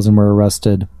 12,000 were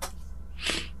arrested.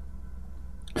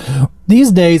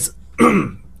 These days,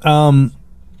 the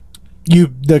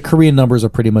Korean numbers are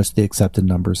pretty much the accepted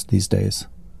numbers these days.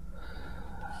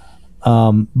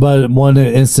 But one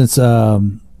instance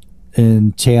in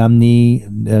Cheamni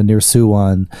near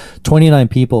Suwon, 29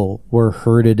 people were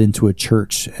herded into a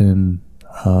church and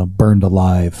burned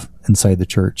alive inside the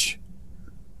church.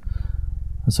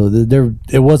 So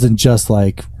it wasn't just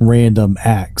like random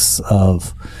acts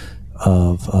of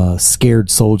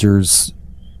scared soldiers,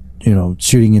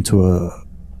 shooting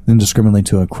indiscriminately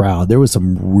into a crowd. There was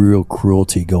some real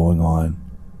cruelty going on,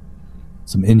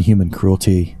 some inhuman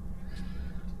cruelty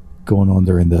going on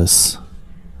during this.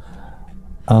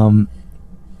 So I'm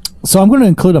going to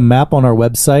include a map on our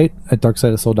website at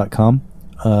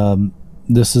darksideofsoul.com.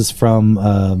 This is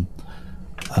from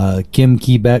Kim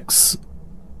Ki-baek's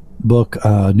book,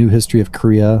 New History of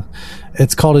Korea.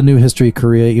 It's called A New History of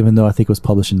Korea, even though I think it was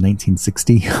published in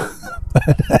 1960.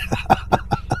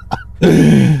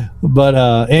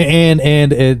 But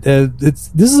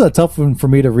this is a tough one for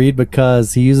me to read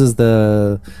because he uses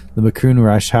the Makun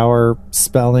Rashauer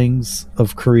spellings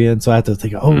of Korean, so I have to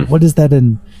think, what is that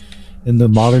in the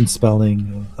modern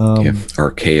spelling?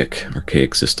 Archaic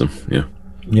system.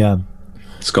 Yeah.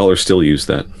 Scholars still use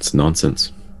that. It's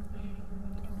nonsense.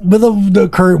 But the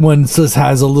current one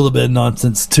has a little bit of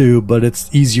nonsense too, but it's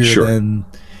easier than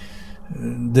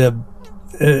the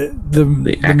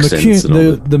accents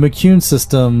the McCune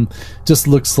system just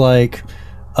looks like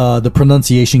the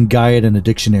pronunciation guide in a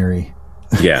dictionary.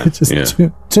 Yeah, it's just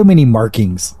too many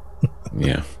markings.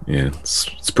 Yeah,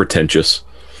 it's pretentious.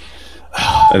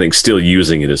 I think still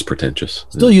using it is pretentious.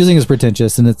 Using it is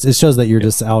pretentious, and it shows that you're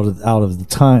just out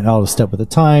of step with the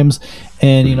times.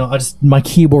 And my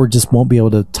keyboard just won't be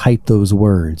able to type those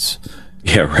words.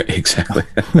 Yeah, right. Exactly.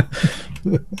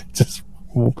 Just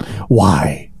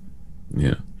why?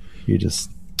 Yeah, you're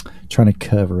just trying to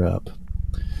cover up.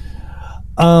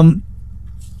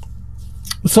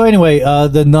 So anyway,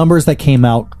 the numbers that came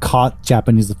out caught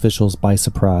Japanese officials by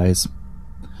surprise.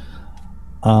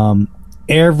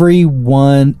 Every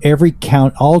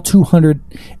count, all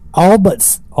but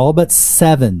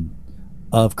 7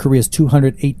 of Korea's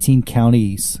 218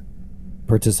 counties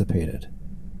participated.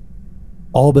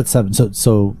 All but 7.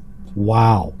 So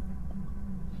wow.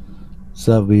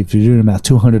 So if you're doing the math,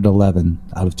 211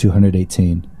 out of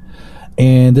 218.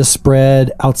 And this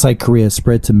spread outside Korea,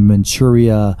 spread to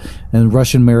Manchuria and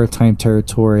Russian maritime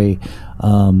territory.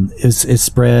 It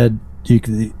spread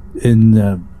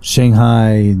in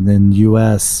Shanghai and then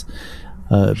U.S.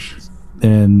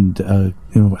 And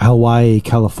Hawaii,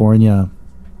 California.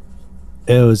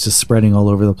 It was just spreading all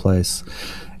over the place.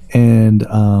 And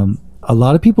a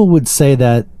lot of people would say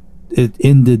that it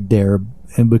ended there,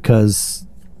 and because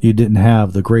you didn't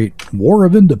have the Great War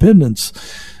of Independence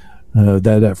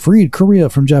that freed Korea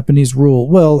from Japanese rule.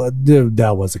 Well,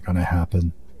 that wasn't going to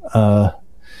happen.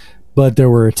 But there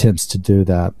were attempts to do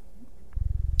that.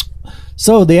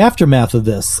 So the aftermath of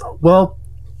this. Well,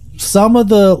 some of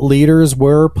the leaders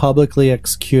were publicly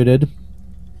executed.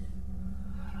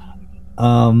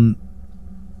 Now,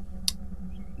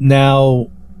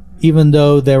 even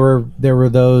though there were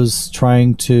those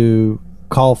trying to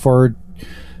call for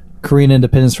Korean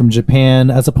independence from Japan,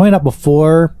 as I pointed out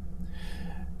before,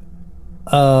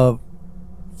 the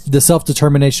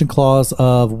self-determination clause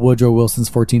of Woodrow Wilson's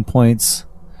 14 points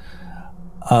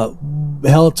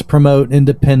helped to promote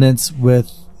independence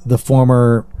with the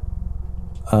former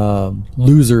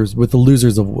losers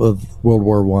of World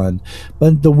War One,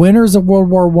 but the winners of World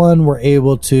War One were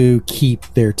able to keep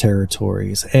their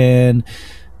territories, and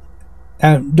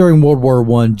during World War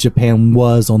One, Japan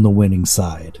was on the winning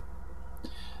side.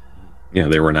 Yeah,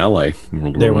 they were an ally.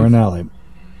 An ally,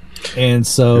 and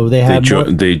so they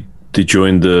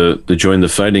joined the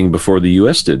fighting before the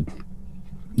U.S. did.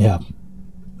 Yeah,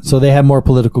 so they had more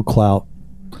political clout.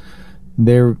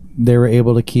 They were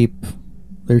able to keep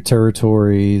their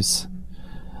territories,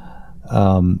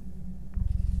 and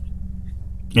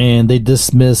they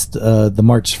dismissed the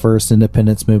March 1st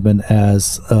independence movement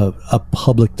as a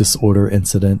public disorder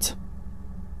incident.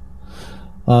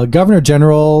 Governor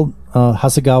General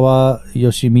Hasegawa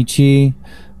Yoshimichi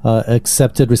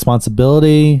accepted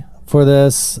responsibility for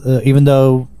this, even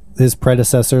though his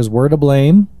predecessors were to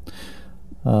blame.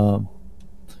 And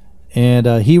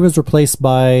he was replaced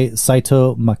by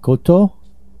Saito Makoto,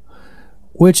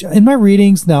 which in my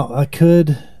readings now I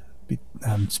could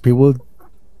people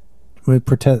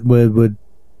would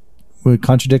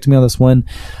contradict me on this one.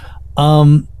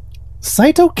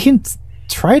 Saito can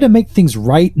try to make things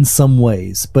right in some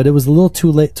ways, but it was a little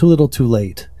too late. Too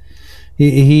late.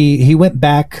 He went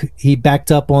back. He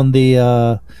backed up on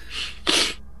the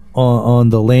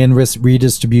land risk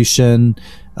redistribution.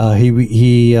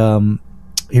 He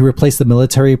replaced the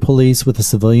military police with a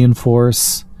civilian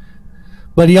force,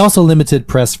 but he also limited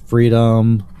press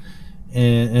freedom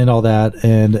and all that.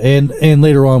 And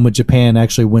later on, when Japan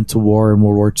actually went to war in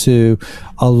World War II,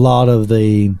 a lot of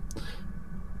the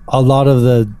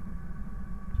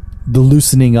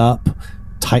loosening up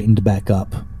tightened back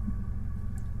up.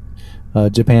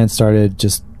 Japan started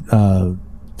just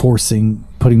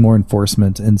putting more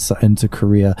enforcement into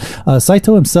Korea.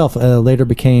 Saito himself later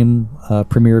became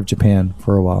premier of Japan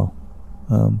for a while.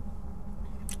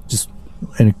 Just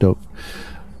anecdote.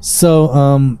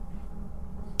 So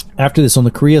after this, on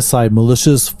the Korea side,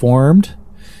 militias formed,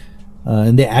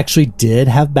 and they actually did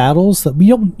have battles. That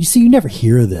you never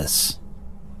hear this.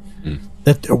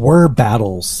 That there were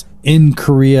battles in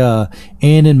Korea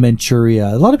and in Manchuria.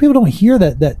 A lot of people don't hear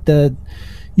that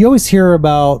you always hear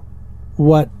about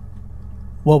what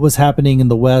was happening in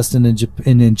the West and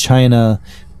in China,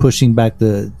 pushing back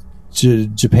the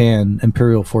Japan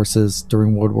imperial forces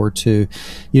during World War II.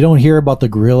 You don't hear about the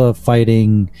guerrilla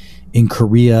fighting in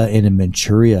Korea and in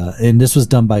Manchuria, and this was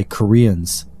done by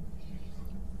Koreans.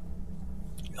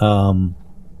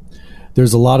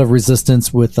 There's a lot of resistance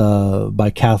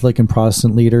by Catholic and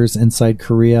Protestant leaders inside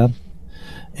Korea,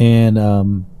 and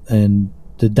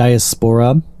the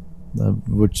diaspora,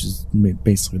 which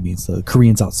basically means the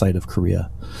Koreans outside of Korea.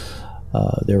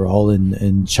 They were all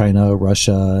in China,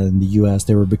 Russia, and the U.S.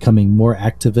 They were becoming more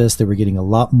activist. They were getting a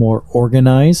lot more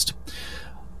organized.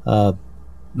 All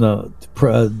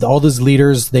those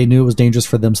leaders, they knew it was dangerous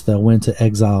for them, so they went into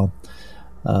exile.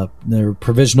 There were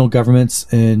provisional governments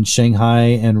in Shanghai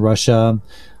and Russia.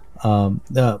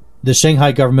 The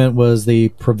Shanghai government was the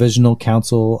Provisional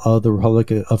Council of the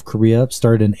Republic of Korea.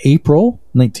 Started in April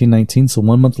 1919, so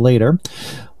 1 month later.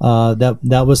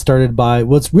 That was started by,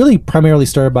 it's really primarily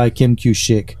started by Kim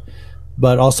Kyu-shik,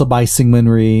 but also by Syngman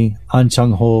Rhee, An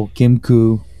Chang-ho, Kim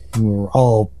Koo, who were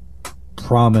all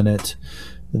prominent.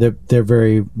 They're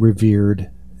very revered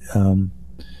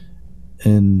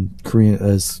in Korea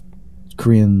as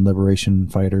Korean liberation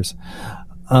fighters.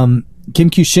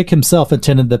 Kim Kyu-shik himself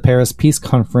attended the Paris Peace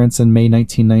Conference in May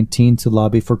 1919 to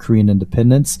lobby for Korean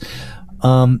independence.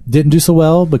 Didn't do so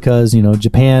well because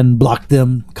Japan cock-blocked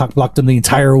them the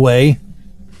entire way.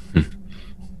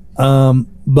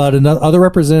 But other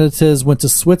representatives went to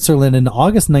Switzerland in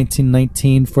August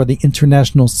 1919 for the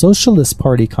International Socialist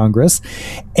Party Congress,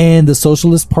 and the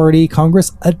Socialist Party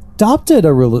Congress adopted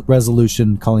a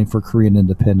resolution calling for Korean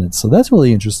independence. So that's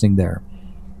really interesting there.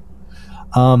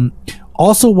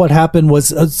 Also, what happened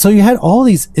was, so you had all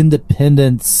these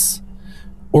independence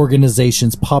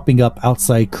organizations popping up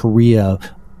outside Korea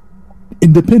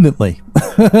independently.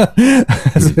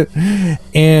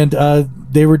 And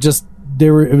it was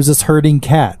just herding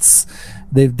cats.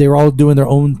 They were all doing their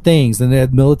own things, and they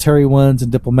had military ones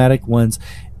and diplomatic ones.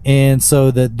 And so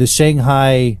the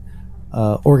Shanghai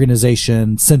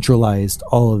organization centralized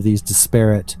all of these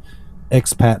disparate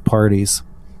expat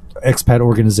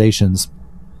organizations.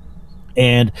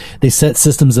 And they set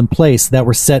systems in place that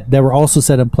were also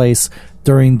set in place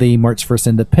during the March 1st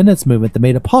independence movement that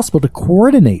made it possible to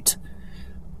coordinate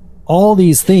all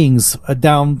these things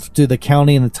down to the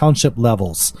county and the township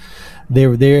levels. They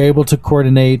were able to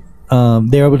coordinate. They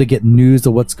were able to get news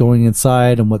of what's going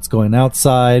inside and what's going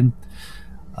outside.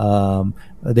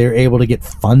 They were able to get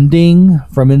funding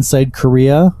from inside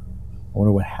Korea. I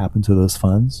wonder what happened to those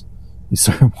funds. You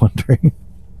start wondering.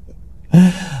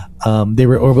 They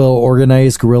were able to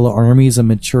organize guerrilla armies in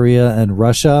Manchuria and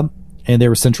Russia, and they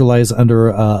were centralized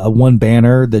under one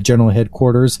banner, the general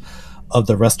headquarters of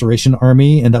the Restoration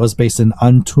Army, and that was based in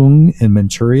Antung in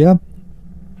Manchuria.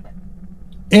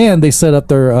 And they set up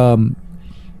their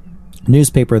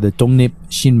newspaper, the Dongnip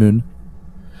Shinmun,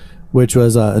 which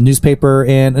was a newspaper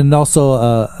and also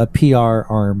a PR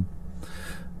arm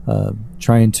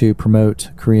trying to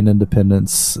promote Korean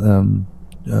independence,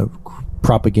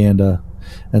 propaganda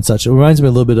and such. It reminds me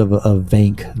a little bit of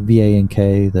VANK,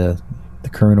 V-A-N-K, the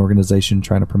current organization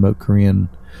trying to promote Korean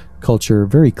culture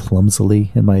very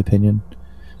clumsily, in my opinion.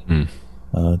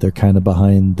 They're kind of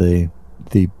behind the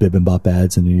Bibimbap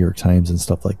ads in the New York Times and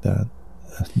stuff like that,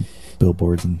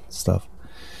 billboards and stuff.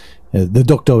 The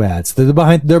Dokdo ads. They're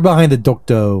behind the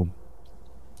Dokdo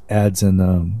ads in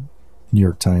New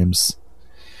York Times,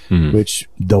 which,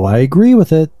 though I agree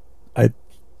with it,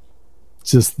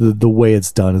 just the way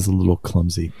it's done is a little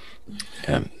clumsy.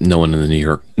 Yeah, no one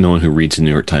who reads the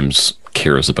New York Times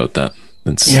cares about that.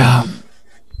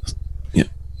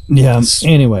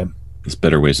 Anyway, there's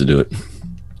better ways to do it.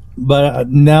 But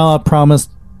now I promised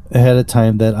ahead of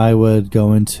time that I would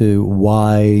go into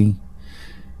why,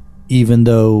 even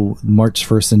though March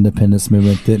 1st independence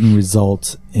movement didn't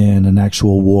result in an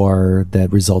actual war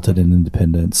that resulted in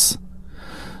independence,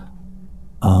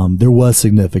 there was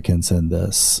significance in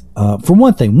this. For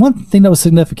one thing that was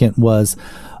significant was,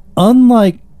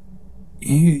 unlike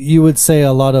you would say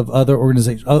a lot of other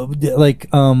organizations,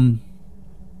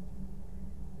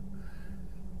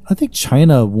 I think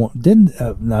China didn't.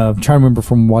 I'm trying to remember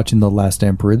from watching The Last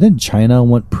Emperor. Didn't China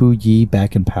want Puyi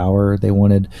back in power? They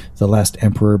wanted the last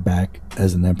emperor back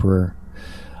as an emperor.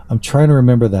 I'm trying to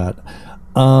remember that.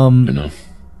 I know.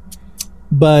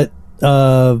 But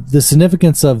the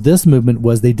significance of this movement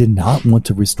was they did not want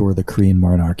to restore the Korean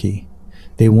monarchy.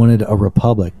 They wanted a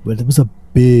republic, but it was a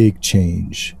big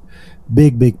change.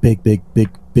 Big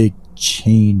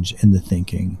change in the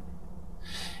thinking.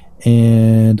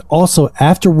 And also,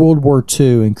 after World War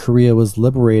II and Korea was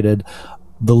liberated,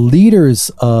 the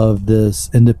leaders of this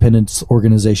independence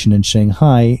organization in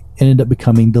Shanghai ended up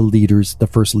becoming the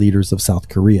first leaders of South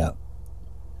Korea,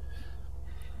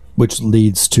 which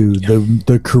leads to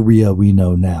the Korea we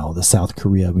know now, the South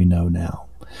Korea we know now.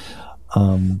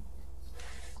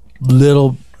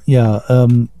 There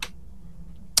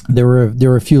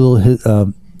were a few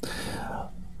little.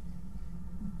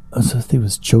 I think it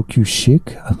was Cho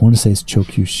Kyu-shik. I want to say it's Cho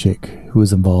Kyu-shik who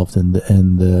was involved in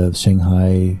the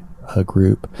Shanghai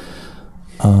group.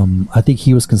 I think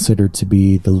he was considered to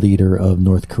be the leader of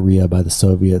North Korea by the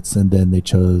Soviets, and then they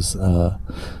chose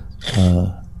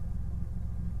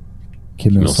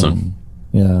Kim Il-sung.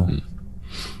 Yeah.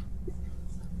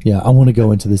 Yeah, I want to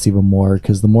go into this even more,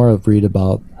 because the more I read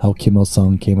about how Kim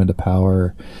Il-sung came into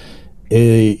power,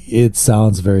 it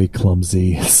sounds very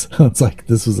clumsy. It sounds like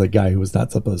this was a guy who was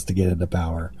not supposed to get into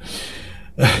power.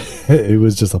 It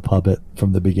was just a puppet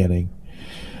from the beginning.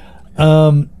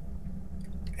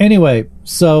 Anyway,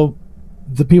 so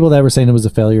the people that were saying it was a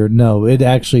failure, no, it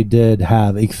actually did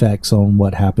have effects on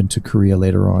what happened to Korea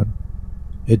later on.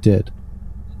 It did.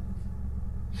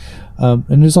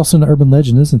 And there's also an urban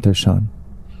legend, isn't there, Sean?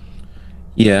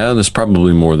 Yeah, there's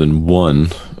probably more than one,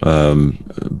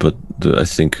 but I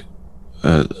think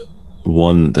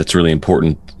one that's really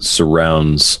important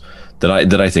surrounds that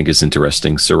I think is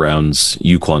interesting surrounds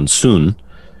Yu Kwan-sun,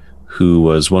 who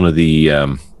was one of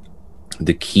the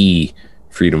key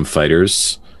freedom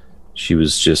fighters. She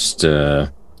was just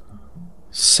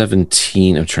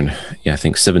 17. I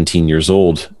think 17 years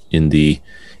old in the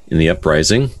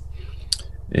uprising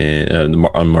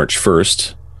on March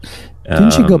 1st.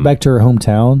 Didn't she go back to her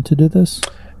hometown to do this?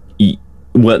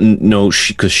 Well, no,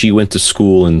 because she went to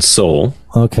school in Seoul.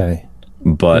 Okay,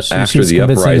 but after the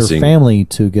uprising, her family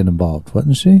to get involved,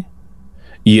 wasn't she?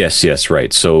 Yes,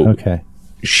 right. So okay,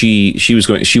 she was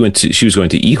going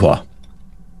to Ihwa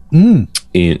in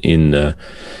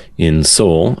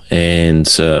Seoul, and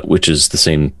which is the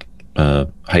same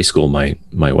high school my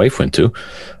wife went to.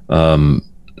 Not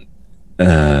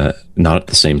at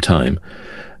the same time,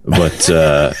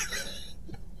 but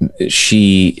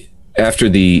she. After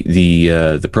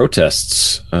the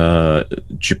protests,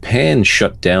 Japan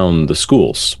shut down the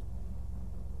schools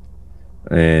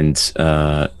and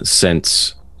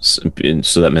sent.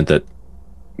 So that meant that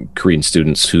Korean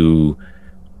students who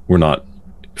were not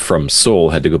from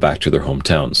Seoul had to go back to their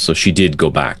hometowns. So she did go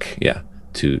back,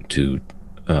 to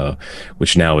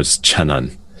which now is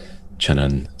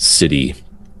Cheonan City,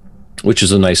 which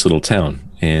is a nice little town,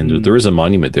 and there is a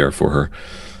monument there for her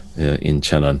in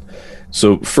Cheonan.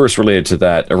 So first, related to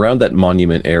that, around that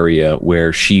monument area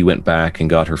where she went back and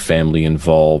got her family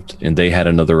involved, and they had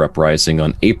another uprising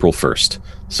on April 1st,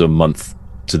 so a month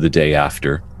to the day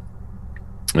after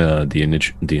the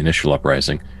initial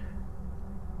uprising,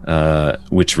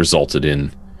 which resulted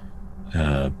in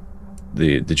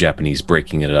the Japanese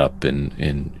breaking it up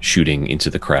and shooting into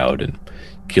the crowd and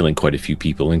killing quite a few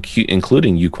people,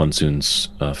 including Yu Kwan-sun's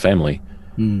family.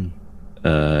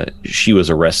 She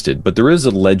was arrested, but there is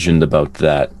a legend about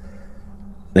that.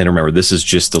 And remember, this is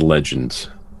just a legend.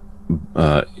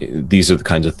 These are the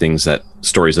kinds of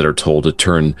stories that are told to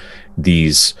turn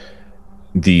these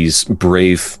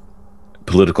brave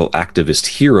political activist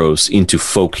heroes into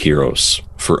folk heroes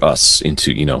for us,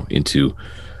 into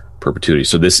perpetuity.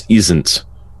 So this isn't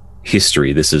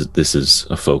history. This is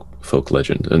a folk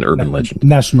legend, an urban legend,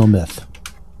 national myth.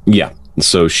 Yeah.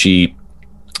 So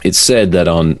it's said that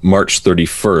on March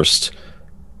 31st,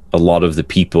 a lot of the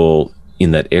people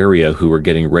in that area who were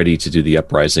getting ready to do the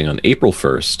uprising on April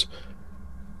 1st,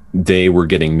 they were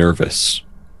getting nervous.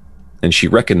 And she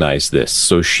recognized this.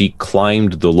 So she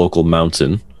climbed the local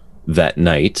mountain that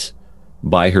night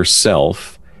by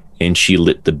herself, and she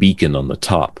lit the beacon on the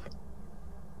top.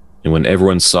 And when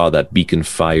everyone saw that beacon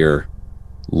fire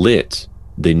lit,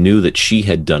 they knew that she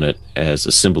had done it as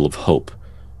a symbol of hope,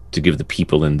 to give the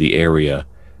people in the area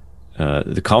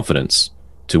the confidence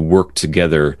to work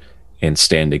together and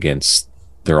stand against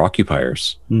their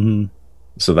occupiers. Mm-hmm.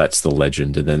 So that's the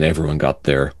legend. And then everyone got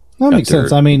there. That makes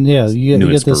sense. I mean, yeah, you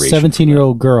get this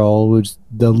 17-year-old girl who's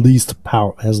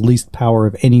has least power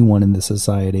of anyone in the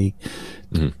society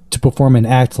to perform an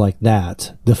act like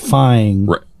that, defying.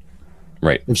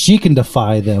 Right. If she can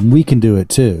defy them, we can do it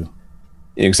too.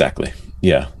 Exactly.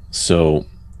 Yeah. So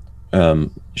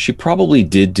she probably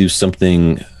did do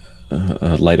something,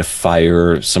 light a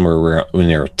fire somewhere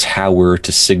near a tower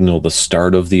to signal the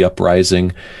start of the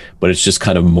uprising, but it's just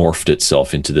kind of morphed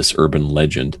itself into this urban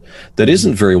legend that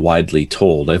isn't very widely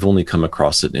told. I've only come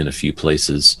across it in a few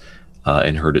places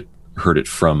and heard it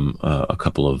from a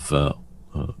couple of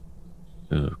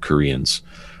Koreans.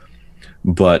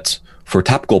 But for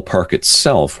Tapgol Park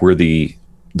itself, where the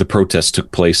protest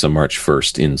took place on March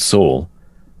 1st in Seoul,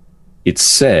 it's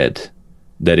said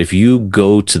that if you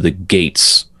go to the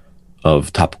gates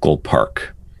of Tapgol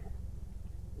Park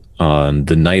on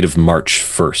the night of March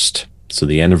 1st, so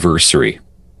the anniversary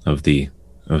of the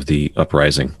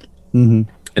uprising, and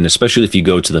especially if you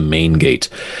go to the main gate,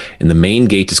 and the main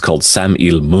gate is called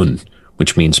Sam-il-mun,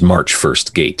 which means March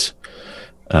 1st gate,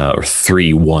 or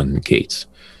 3-1 gate.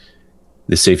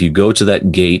 They say if you go to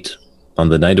that gate on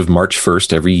the night of March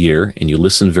 1st every year and you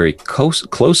listen very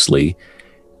closely,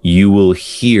 you will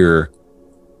hear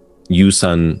Yu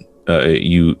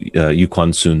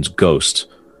Kwan-soon's ghost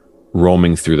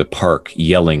roaming through the park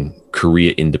yelling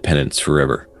Korea independence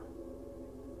forever.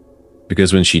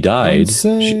 Because when she died,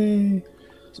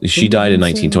 she died in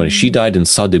 1920. She died in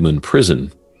Sademun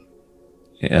prison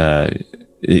a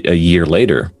year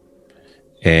later.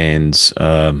 And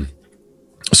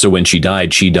so when she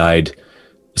died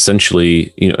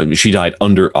essentially, she died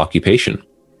under occupation.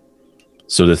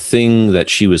 So the thing that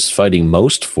she was fighting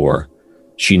most for,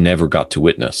 she never got to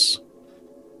witness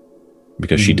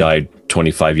because she died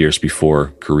 25 years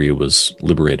before Korea was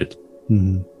liberated.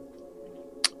 Mm-hmm.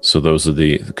 So those are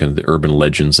the kind of the urban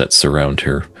legends that surround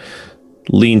her.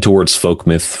 Lean towards folk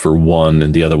myth for one,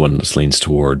 and the other one leans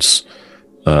towards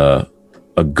a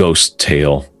ghost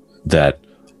tale that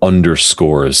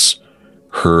underscores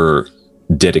her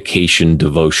dedication,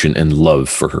 devotion, and love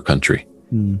for her country.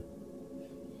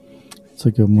 It's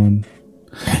a good one.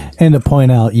 And to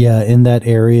point out, in that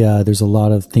area, there's a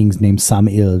lot of things named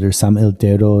Sam-il. There's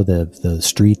Sam-il-dero, the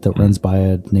street that runs by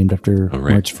it, named after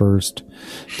March 1st.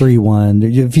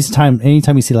 3-1.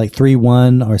 Anytime you see like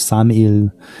 3-1 or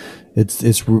Sam-il,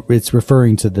 it's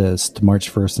referring to the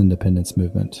March 1st independence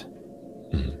movement.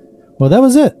 Mm-hmm. Well, that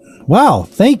was it. Wow,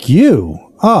 thank you.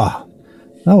 That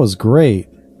was great.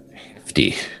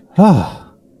 50.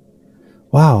 Wow,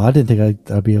 I didn't think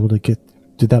I'd be able to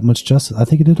do that much justice. I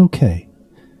think I did okay.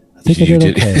 I did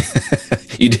okay.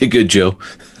 You did good, Joe.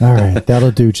 All right.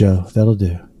 That'll do, Joe. That'll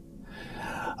do.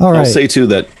 All right. I'll say too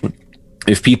that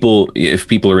if people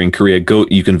are in Korea,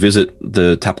 you can visit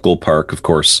the Tapgol Park, of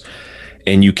course,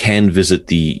 and you can visit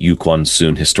the Yu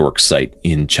Kwan-soon historic site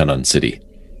in Cheonan City,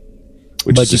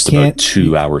 which is just about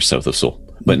 2 hours south of Seoul.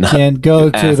 But you can't go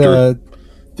to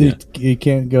you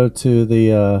can't go to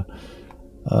the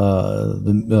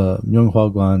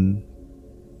Myeonghwa-gwan,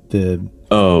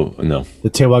 the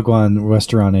Taewagwan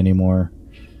restaurant anymore.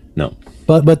 No.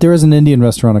 But there is an Indian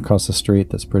restaurant across the street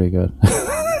that's pretty good.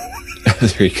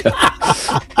 There you go.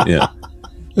 Yeah.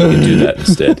 You can do that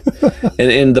instead.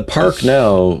 And in the park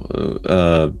now,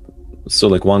 so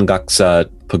like Wangaksa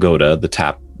Pagoda, the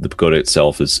pagoda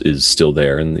itself is still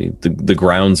there, and the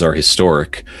grounds are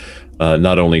historic,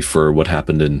 not only for what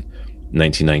happened in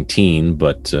 1919,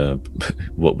 but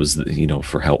what was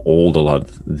for how old a lot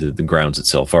of the grounds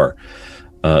itself are.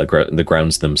 The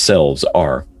grounds themselves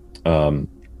are.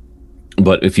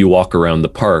 But if you walk around the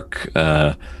park,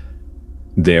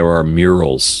 there are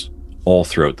murals all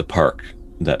throughout the park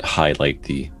that highlight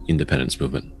the independence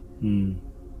movement.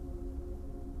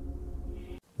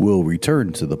 We'll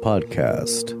return to the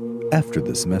podcast after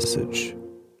this message.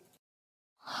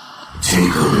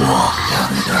 Take a walk down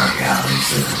the dark alleys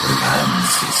of the forgotten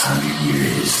 600-year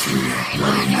history of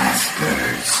bloody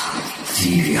massacres,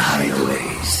 TV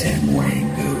hideaways, and morning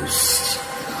ghosts.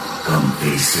 Come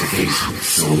face to face with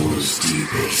soul's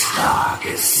deepest,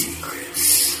 darkest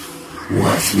secrets.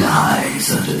 What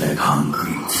lies under the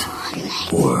concrete?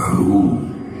 Or who?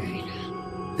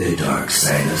 The dark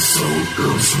side of Soul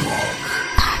Ghost Walk.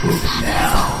 Book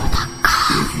now,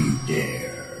 if you dare.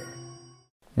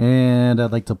 And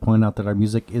I'd like to point out that our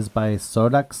music is by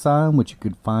Sodak-san, which you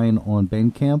could find on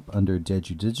Bandcamp under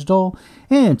Jeju Digital.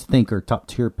 And to thank our top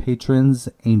tier patrons,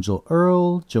 Angel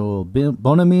Earl, Joel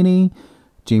Bonamini,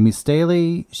 Jamie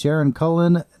Staley, Sharon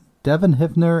Cullen, Devin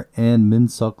Hifner, and Min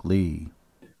Suk Lee.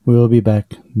 We will be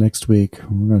back next week.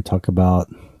 We're going to talk about...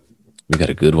 We got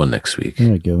a good one next week. We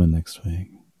got a good one next week.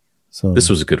 So this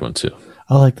was a good one, too.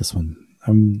 I like this one.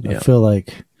 I feel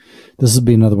like this will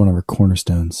be another one of our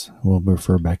cornerstones. We'll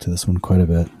refer back to this one quite a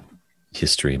bit.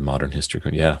 History, modern history.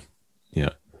 Yeah. Yeah.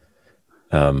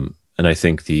 And I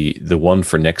think the one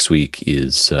for next week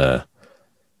is going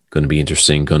to be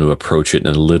interesting, going to approach it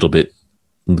in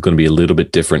going to be a little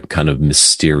bit different, kind of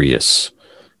mysterious,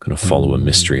 going to follow a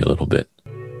mystery a little bit.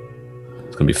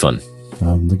 It's going to be fun.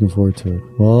 I'm looking forward to it.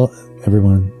 Well,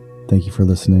 everyone, thank you for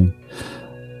listening.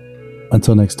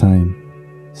 Until next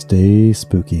time, stay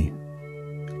spooky.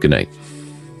 Good night.